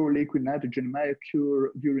through liquid nitrogen may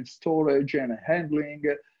occur during storage and handling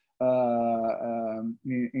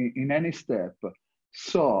in any step.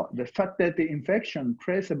 So the fact that the infection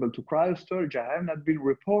traceable to cryostorage have not been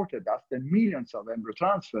reported after millions of embryo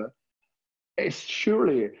transfer is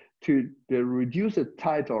surely to the reduced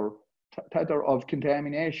titer of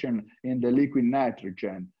contamination in the liquid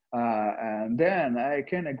nitrogen. And then I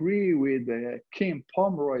can agree with Kim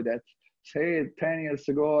Pomeroy that said 10 years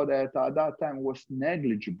ago that at that time was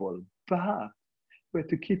negligible. But we have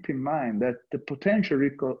to keep in mind that the potential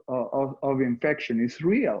risk of infection is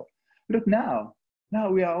real. Look now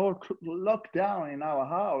we are all locked down in our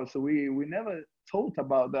house. We never thought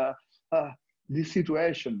about this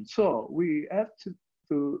situation. So we have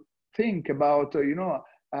to think about,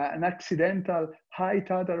 an accidental high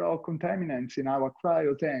titer of contaminants in our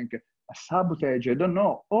cryo tank, a sabotage, I don't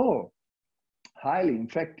know, or highly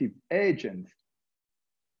infective agents.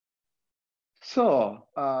 So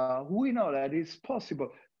we know that it's possible.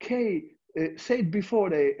 Said before,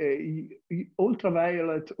 the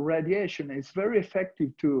ultraviolet radiation is very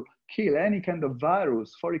effective to kill any kind of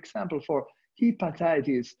virus. For example, for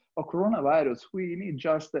hepatitis or coronavirus, we need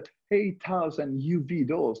just 8,000 UV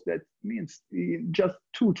dose. That means in just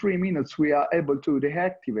 2-3 minutes, we are able to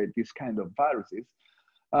deactivate this kind of viruses.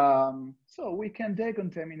 So we can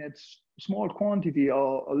decontaminate small quantity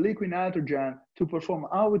of liquid nitrogen to perform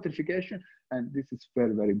our vitrification. And this is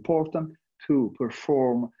very, very important, to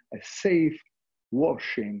perform a safe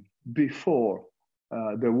washing before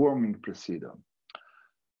the warming procedure.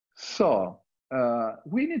 So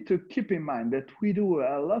we need to keep in mind that we do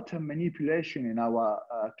a lot of manipulation in our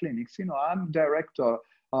clinics. I'm director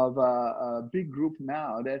of a big group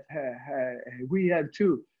now that we have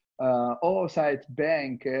 2 oocyte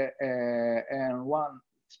bank and 1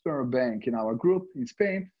 sperm bank in our group in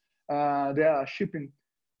Spain. They are shipping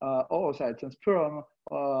oocytes and sperm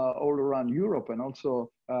all around Europe and also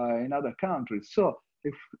in other countries. So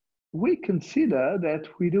if we consider that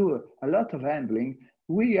we do a lot of handling,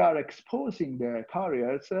 we are exposing the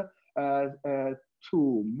carriers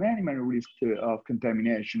to many, many risks of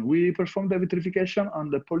contamination. We perform the vitrification on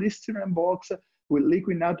the polystyrene box with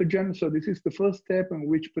liquid nitrogen. So this is the first step in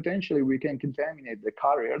which potentially we can contaminate the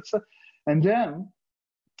carriers. And then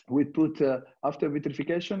we put, after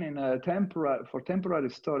vitrification, in a temporary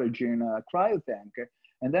storage in a cryo tank.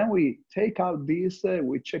 And then we take out these,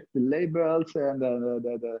 we check the labels and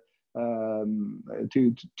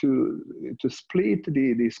to split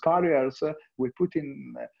these carriers. We put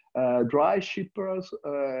in dry shippers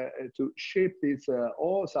to ship these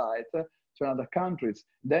oocytes to other countries.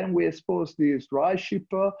 Then we expose this dry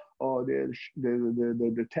shipper or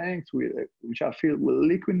the tanks which are filled with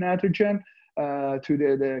liquid nitrogen to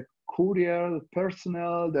the courier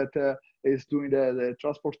personnel that is doing the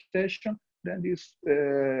transportation. Then these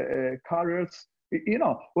carriers,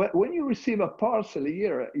 when you receive a parcel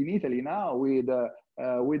here in Italy now with UPS,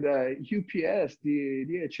 the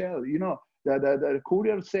DHL, the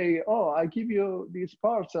courier say, "Oh, I give you this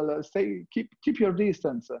parcel. Stay, keep your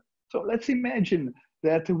distance." So let's imagine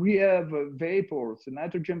that we have vapors,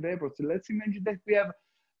 nitrogen vapors. Let's imagine that we have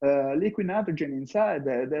liquid nitrogen inside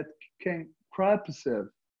that can cryopreserve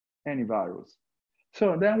any virus.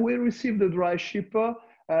 So then we receive the dry shipper.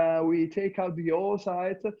 We take out the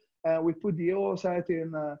oocyte. We put the oocyte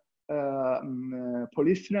in a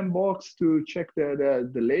polystyrene box to check the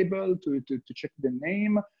label, to check the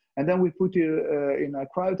name. And then we put it in a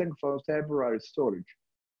cryotank for temporary storage.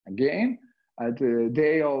 Again, at the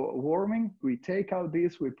day of warming, we take out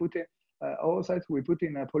this, we put it oocyte, we put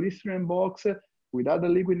in a polystyrene box with other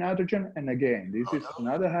liquid nitrogen. And again, this is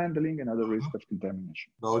another handling, another risk of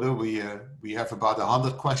contamination. Lodo, we have about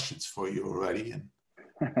 100 questions for you already. And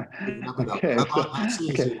okay, let's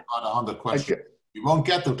see, okay. About 100 questions. Okay. We won't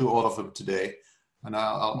get to all of them today. And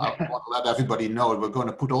I want to let everybody know we're going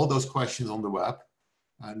to put all those questions on the web.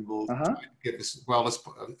 And we'll try to give as well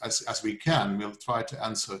as we can. We'll try to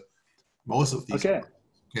answer most of these. Okay.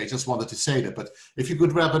 Okay, just wanted to say that. But if you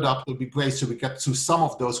could wrap it up, it would be great so we get to some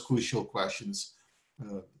of those crucial questions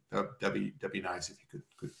that'd be nice if you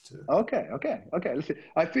could. Okay. Let's see.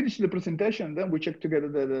 I finished the presentation, then we check together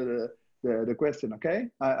the question. Okay.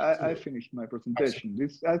 I finished my presentation.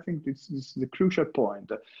 I think this is the crucial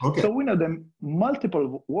point. Okay. So we know that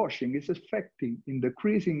multiple washing is affecting in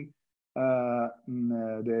decreasing the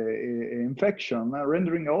infection,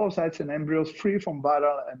 rendering oocytes and embryos free from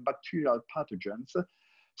viral and bacterial pathogens.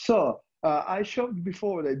 So I showed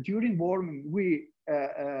before that during warming, we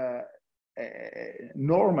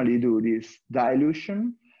normally do this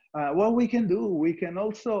dilution. What we can do, we can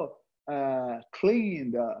also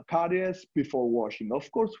clean the carriers before washing.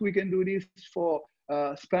 Of course, we can do this for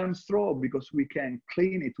sperm straw because we can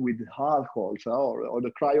clean it with alcohol or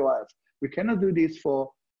the cryo. We cannot do this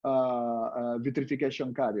for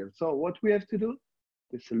vitrification carrier. So what we have to do,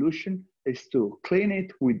 the solution is to clean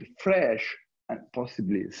it with fresh and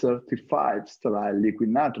possibly certified sterile liquid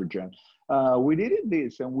nitrogen. We did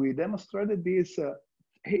this and we demonstrated this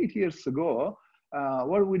 8 years ago.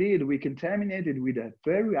 What we did, we contaminated with a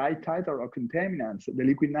very high titer of contaminants, the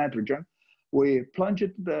liquid nitrogen. We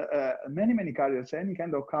plunged many carriers, any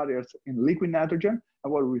kind of carriers in liquid nitrogen.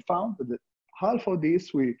 And what we found that half of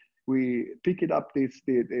this, we picked up these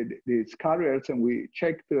carriers and we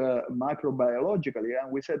checked microbiologically, and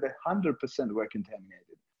we said that 100% were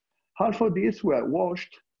contaminated. Half of these were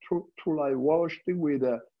washed, truly washed with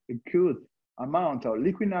a good amount of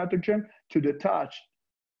liquid nitrogen to detach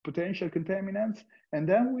potential contaminants. And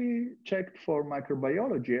then we checked for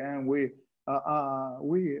microbiology, and we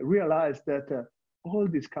realized that all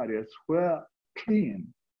these carriers were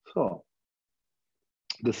clean. So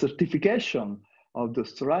the certification of the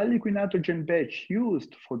sterile liquid nitrogen batch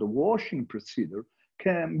used for the washing procedure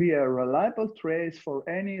can be a reliable trace for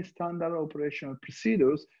any standard operational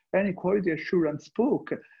procedures, any quality assurance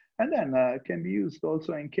book, and then can be used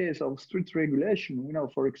also in case of strict regulation. You know,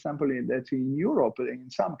 for example, that in Europe, in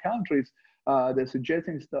some countries, the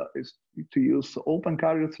suggestion is to use open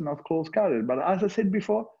carriers, not closed carriers. But as I said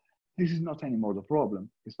before, this is not anymore the problem.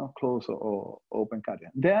 It's not closed or open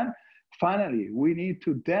carrier. Then finally, we need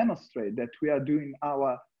to demonstrate that we are doing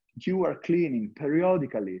our dual cleaning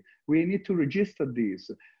periodically. We need to register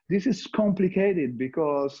this. This is complicated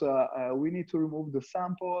because we need to remove the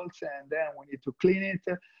samples and then we need to clean it.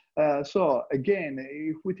 So again,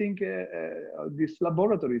 if we think these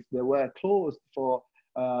laboratories that were closed for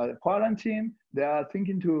quarantine, they are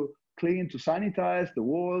thinking to clean, to sanitize the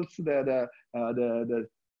walls, the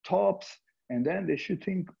tops, and then they should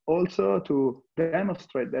think also to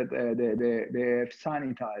demonstrate that they have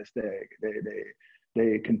sanitized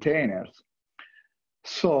the containers.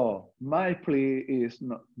 So my plea is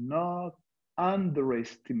not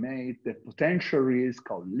underestimate the potential risk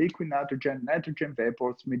of liquid nitrogen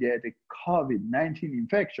vapors mediated COVID-19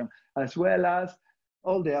 infection, as well as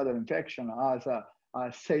all the other infection. As I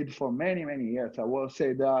said for many years, I was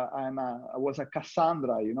said I was a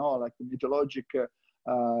Cassandra, you know, like the mythological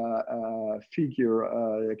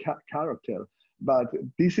figure, character. But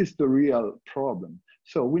this is the real problem.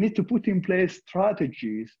 So we need to put in place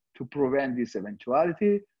strategies to prevent this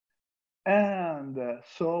eventuality. And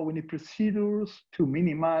so we need procedures to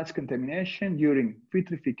minimize contamination during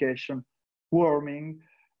vitrification, warming,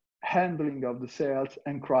 handling of the cells,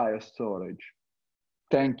 and cryo storage.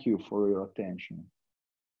 Thank you for your attention.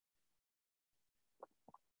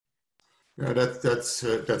 Yeah,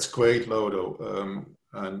 that's great, Lodo.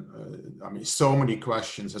 I mean, so many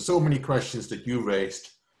questions, and so many questions that you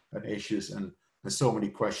raised and issues, and so many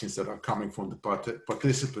questions that are coming from the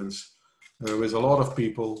participants. With a lot of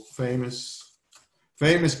people, famous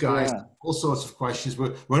guys, yeah. All sorts of questions.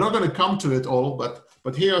 We're not going to come to it all,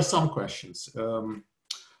 but here are some questions.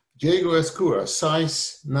 Diego Escura,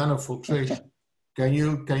 size nanofiltration. Can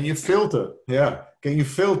you filter? Yeah, can you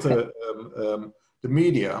filter the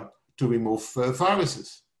media to remove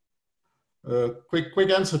viruses? Quick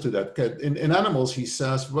answer to that. In animals, he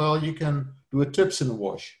says, well, you can do a trypsin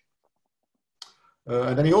wash.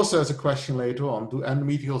 And then he also has a question later on, do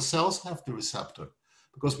endometrial cells have the receptor?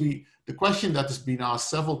 Because the question that has been asked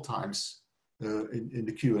several times in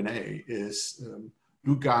the Q&A is,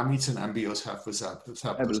 do gametes and embryos have receptors? Do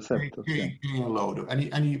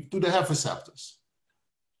they have receptors?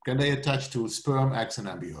 Can they attach to sperm, eggs, and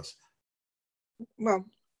embryos? Well,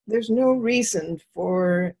 there's no reason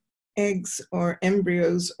for eggs or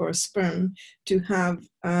embryos or sperm to have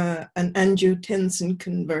an angiotensin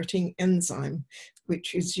converting enzyme,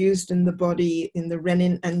 which is used in the body in the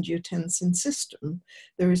renin-angiotensin system.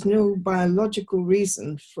 There is no biological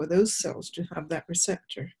reason for those cells to have that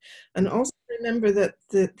receptor. And also remember that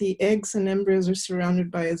the eggs and embryos are surrounded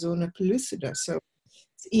by a zona pellucida, so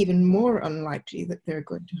it's even more unlikely that they're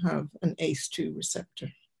going to have an ACE2 receptor.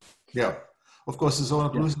 Yeah. Of course, the zone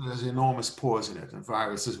occlusion has enormous pores in it, and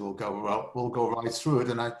viruses will go right through it.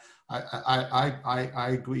 And I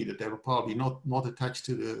agree that they will probably not attach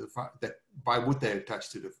to the. Why would they attach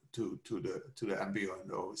to the embryo on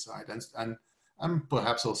the oocyte, and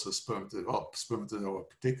perhaps also spermatozoa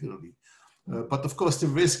particularly. But of course, the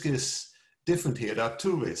risk is different here. There are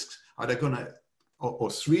two risks. Are they going to,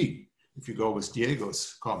 or three, if you go with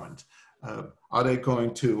Diego's comment, are they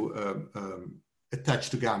going to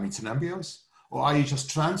attach to gametes and embryos? Or are you just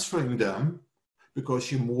transferring them because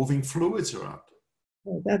you're moving fluids around?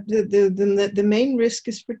 Well, the main risk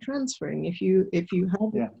is for transferring. If you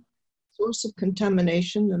have a source of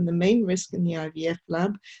contamination, then the main risk in the IVF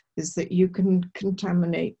lab is that you can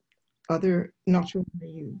contaminate other, not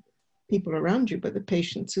only people around you, but the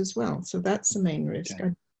patients as well. So that's the main risk.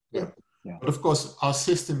 Yeah. But of course, our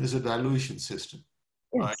system is a dilution system.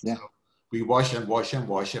 Yes. Right? So we wash and wash and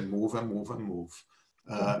wash and move and move and move.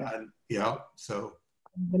 So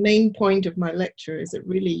the main point of my lecture is that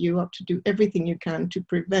really you ought to do everything you can to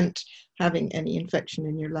prevent having any infection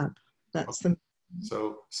in your lab. That's okay.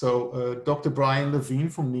 So Dr. Brian Levine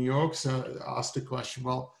from New York asked the question,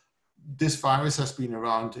 well, this virus has been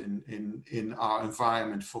around in our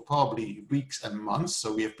environment for probably weeks and months.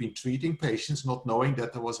 So we have been treating patients not knowing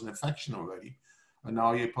that there was an infection already. And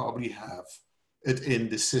now you probably have it in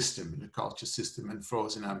the system, in the culture system, and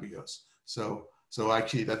frozen embryos. So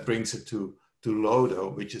actually that brings it to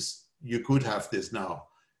Lodo, which is, you could have this now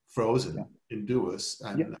frozen in doers.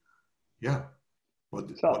 And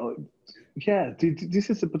this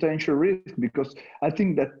is a potential risk, because I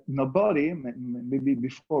think that nobody, maybe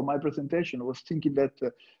before my presentation, was thinking that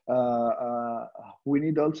we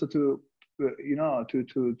need also to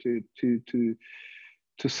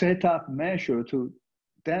set up measure to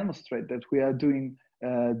demonstrate that we are doing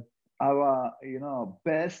our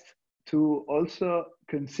best to also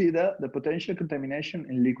consider the potential contamination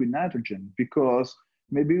in liquid nitrogen, because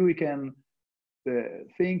maybe we can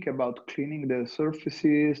think about cleaning the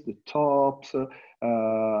surfaces, the tops,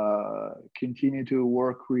 continue to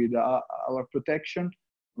work with our protection.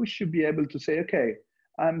 We should be able to say, okay,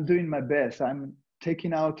 I'm doing my best. I'm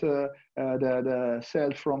taking out the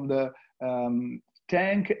cell from the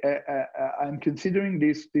tank. I'm considering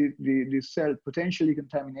this cell potentially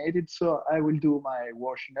contaminated, so I will do my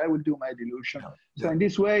washing, I will do my dilution. So in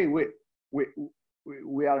this way,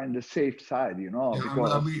 we are in the safe side,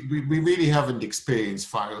 because we really haven't experienced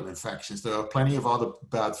viral infections. There are plenty of other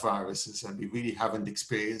bad viruses, and we really haven't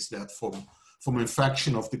experienced that from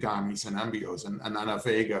infection of the gametes and embryos. And Anna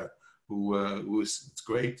Vega, who's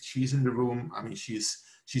great, she's in the room. I mean, she's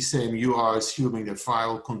saying you are assuming that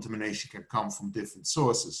viral contamination can come from different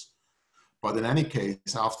sources. But in any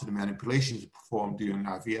case, after the manipulation is performed during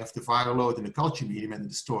IVF, the viral load in the culture medium and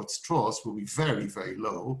the stored straws will be very, very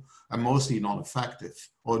low and mostly non-effective,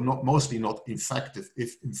 or mostly not infective,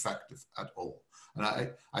 if infective at all. And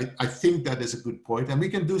I think that is a good point, and we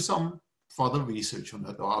can do some further research on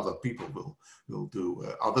that, or other people will do,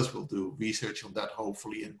 others will do research on that,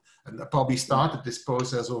 hopefully, and probably started this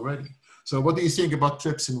process already. So what do you think about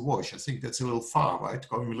trips and wash? I think that's a little far, right?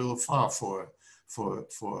 Going a little far for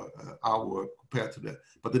our work compared to that.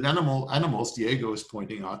 But in animals, Diego is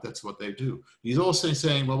pointing out that's what they do. He's also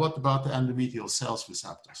saying, well, what about the endometrial cells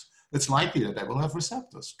receptors? It's likely that they will have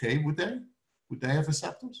receptors, okay? Would they have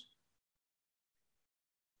receptors?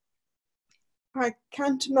 I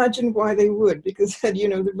can't imagine why they would, because the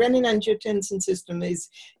renin-angiotensin system is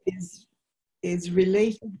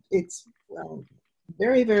related. It's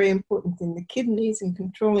very, very important in the kidneys and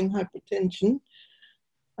controlling hypertension.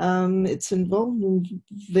 It's involved in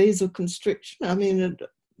vasoconstriction. I mean,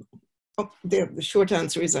 the short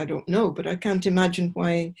answer is I don't know, but I can't imagine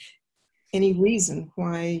any reason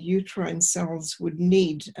why uterine cells would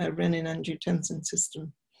need a renin-angiotensin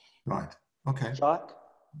system. Right. Okay. Jacques?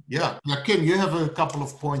 Yeah, Kim, you have a couple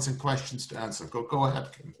of points and questions to answer. Go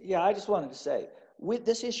ahead, Kim. Yeah, I just wanted to say,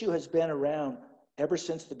 this issue has been around ever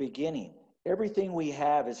since the beginning. Everything we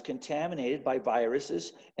have is contaminated by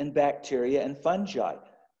viruses and bacteria and fungi.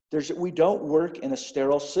 We don't work in a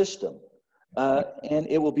sterile system, and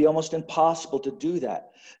it will be almost impossible to do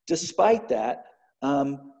that. Despite that,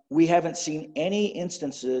 we haven't seen any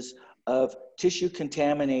instances of tissue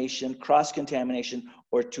contamination, cross-contamination,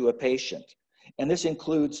 or to a patient. And this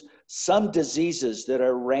includes some diseases that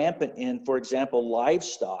are rampant in, for example,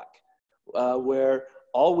 livestock, where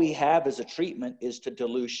all we have as a treatment is to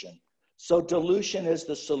dilution. So dilution is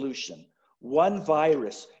the solution. One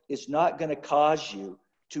virus is not going to cause you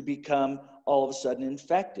to become all of a sudden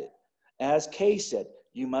infected. As Kay said,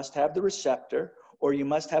 you must have the receptor, or you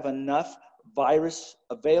must have enough virus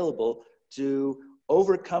available to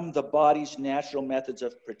overcome the body's natural methods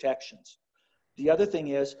of protections. The other thing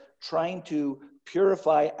is trying to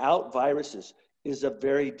purify out viruses is a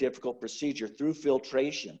very difficult procedure through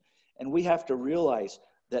filtration. And we have to realize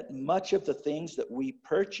that much of the things that we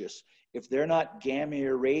purchase, if they're not gamma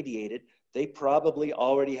irradiated, they probably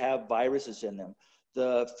already have viruses in them.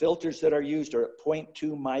 The filters that are used are at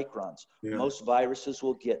 0.2 microns. Yeah. Most viruses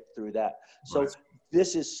will get through that. So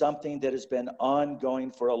this is something that has been ongoing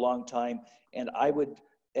for a long time. And I would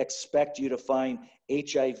expect you to find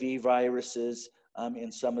HIV viruses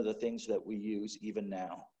in some of the things that we use even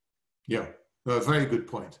now. Yeah, a very good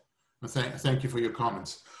point. Thank you for your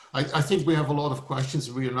comments. I think we have a lot of questions.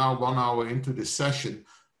 We are now 1 hour into this session.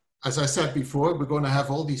 As I said before, we're going to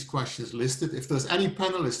have all these questions listed. If there's any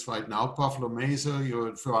panelists right now, Pavlo Meza, you're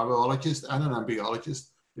a virologist and an embryologist.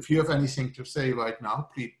 If you have anything to say right now,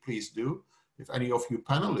 please do. If any of you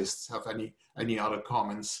panelists have any other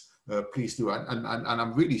comments, please do. And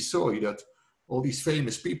I'm really sorry that all these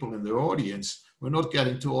famous people in the audience, we're not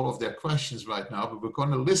getting to all of their questions right now, but we're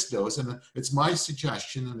going to list those. And it's my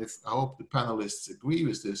suggestion, and I hope the panelists agree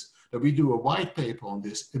with this, that we do a white paper on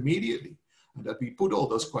this immediately. And that we put all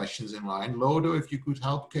those questions in line. Lodo, if you could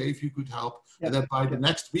help, Kay, if you could help. Yeah. And that by the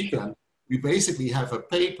next weekend, we basically have a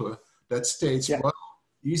paper that states, well,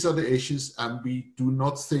 these are the issues, and we do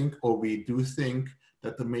not think, or we do think,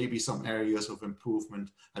 that there may be some areas of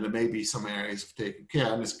improvement, and there may be some areas of taking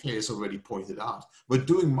care, and as Kay has already pointed out. We're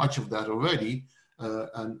doing much of that already,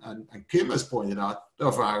 and Kim has pointed out, there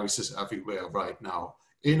are viruses everywhere right now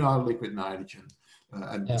in our liquid nitrogen.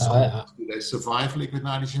 Do they survive liquid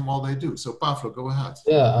nitrogen while they do? So Pavlo, go ahead.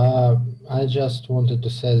 Yeah, I just wanted to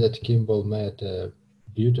say that Kimball made a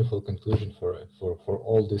beautiful conclusion for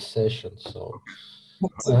all these sessions. So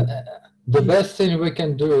the best thing we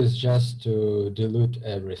can do is just to dilute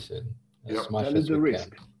everything as much as we can.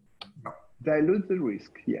 Dilute the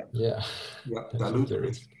risk, Yeah, dilute the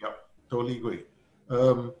risk. Yeah, totally agree.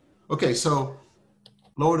 Okay, so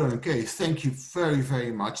Lodo and Kay, thank you very,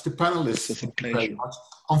 very much. The panelists, it's a pleasure. Very much.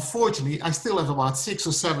 Unfortunately, I still have about 6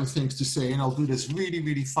 or 7 things to say, and I'll do this really,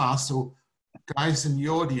 really fast. So guys in the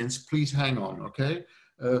audience, please hang on, okay?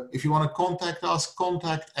 If you want to contact us,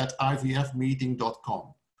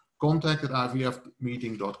 contact@ivfmeeting.com.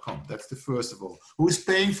 Contact@ivfmeeting.com. That's the first of all. Who's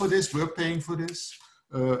paying for this? We're paying for this.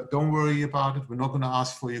 Don't worry about it. We're not going to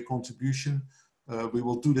ask for your contribution. We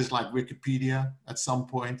will do this like Wikipedia at some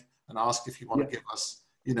point and ask if you want to give us,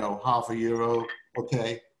 you know, €0.50,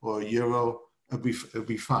 okay, or €1.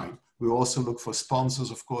 It'll be fine. We also look for sponsors,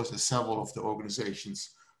 of course, as several of the organizations,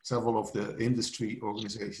 several of the industry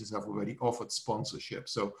organizations have already offered sponsorship.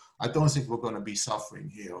 So I don't think we're going to be suffering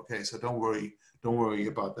here, okay? So don't worry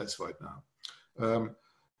about this right now.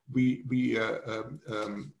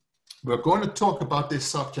 We're going to talk about this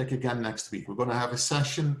subject again next week. We're going to have a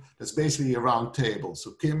session that's basically a round table.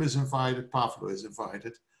 So Kim is invited, Pavlo is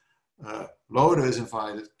invited, Lodo is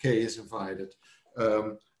invited, Kay is invited,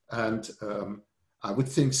 I would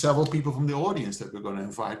think several people from the audience that we're going to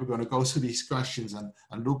invite. We're going to go through these questions and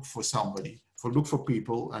look for somebody, look for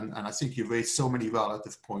people. And I think you raised so many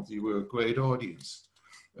relative points. You were a great audience.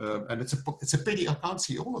 And it's a pity I can't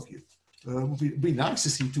see all of you. It would be nice to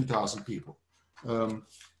see 2,000 people.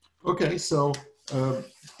 Okay, so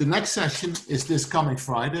the next session is this coming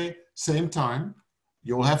Friday, same time.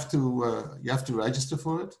 You'll have to register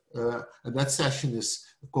for it. And that session is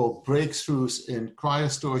called Breakthroughs in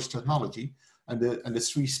Cryostorage Technology. And the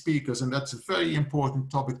 3 speakers, and that's a very important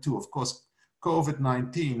topic too. Of course,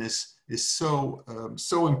 COVID-19 is so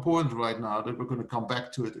important right now that we're going to come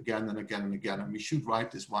back to it again and again and again. And we should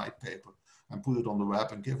write this white paper and put it on the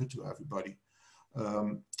web and give it to everybody.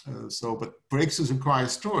 But breakthroughs in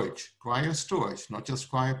cryostorage, not just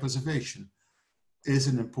cryopreservation, is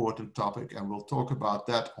an important topic, and we'll talk about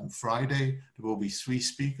that on Friday. There will be 3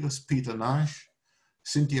 speakers: Peter Nash,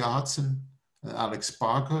 Cynthia Hudson, and Alex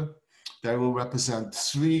Parker. They will represent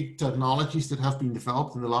 3 technologies that have been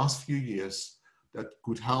developed in the last few years that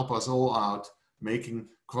could help us all out making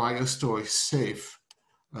cryostorage safe,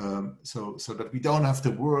 so that we don't have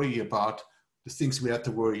to worry about the things we had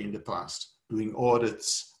to worry in the past, doing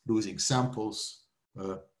audits, losing samples,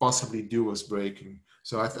 possibly dewars breaking.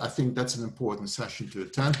 So I think that's an important session to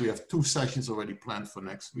attend. We have 2 sessions already planned for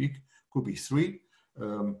next week, could be 3.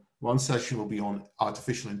 One session will be on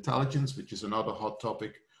artificial intelligence, which is another hot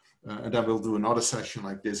topic. And then we'll do another session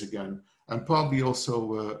like this again, and probably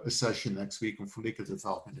also a session next week on follicular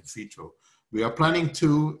development in vitro. We are planning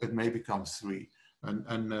 2, it may become 3,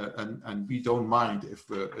 and we don't mind if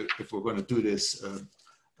we're going to do this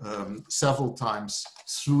several times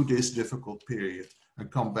through this difficult period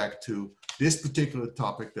and come back to this particular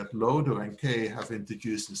topic that Lodo and Kay have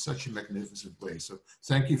introduced in such a magnificent way. So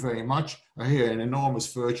thank you very much. I hear an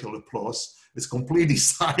enormous virtual applause. It's completely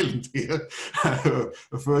silent here,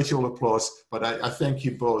 a virtual applause, but I thank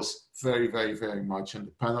you both very, very, very much, and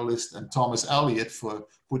the panelists and Thomas Elliott for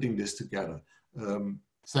putting this together.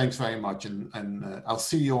 Thanks very much, and I'll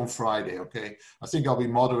see you on Friday, okay? I think I'll be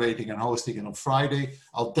moderating and hosting it on Friday.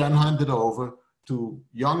 I'll then hand it over to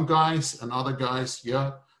young guys and other guys, yeah,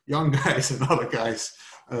 young guys and other guys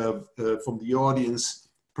from the audience.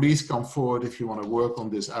 Please come forward if you want to work on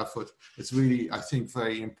this effort. It's really, I think,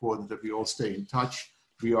 very important that we all stay in touch.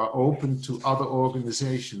 We are open to other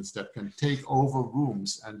organizations that can take over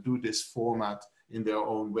rooms and do this format in their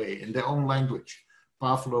own way, in their own language.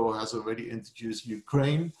 Pavlo has already introduced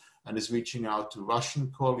Ukraine and is reaching out to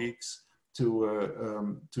Russian colleagues to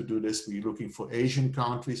do this. We're looking for Asian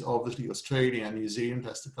countries, obviously Australia and New Zealand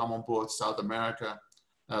has to come on board, South America,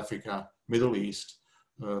 Africa, Middle East.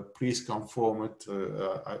 Please come forward.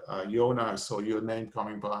 Yona, I saw your name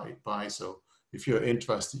coming by. So if you're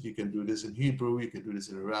interested, you can do this in Hebrew, you can do this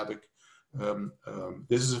in Arabic.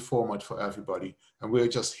 This is a format for everybody. And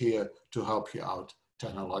we're just here to help you out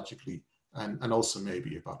technologically and also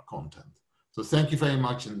maybe about content. So thank you very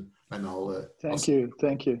much. And I'll thank you.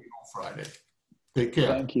 On Friday. Take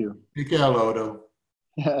care. Thank you. Take care, Lodo.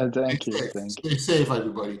 Yeah, thank you. Stay safe,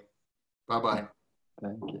 everybody. Bye-bye.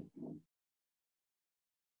 Thank you.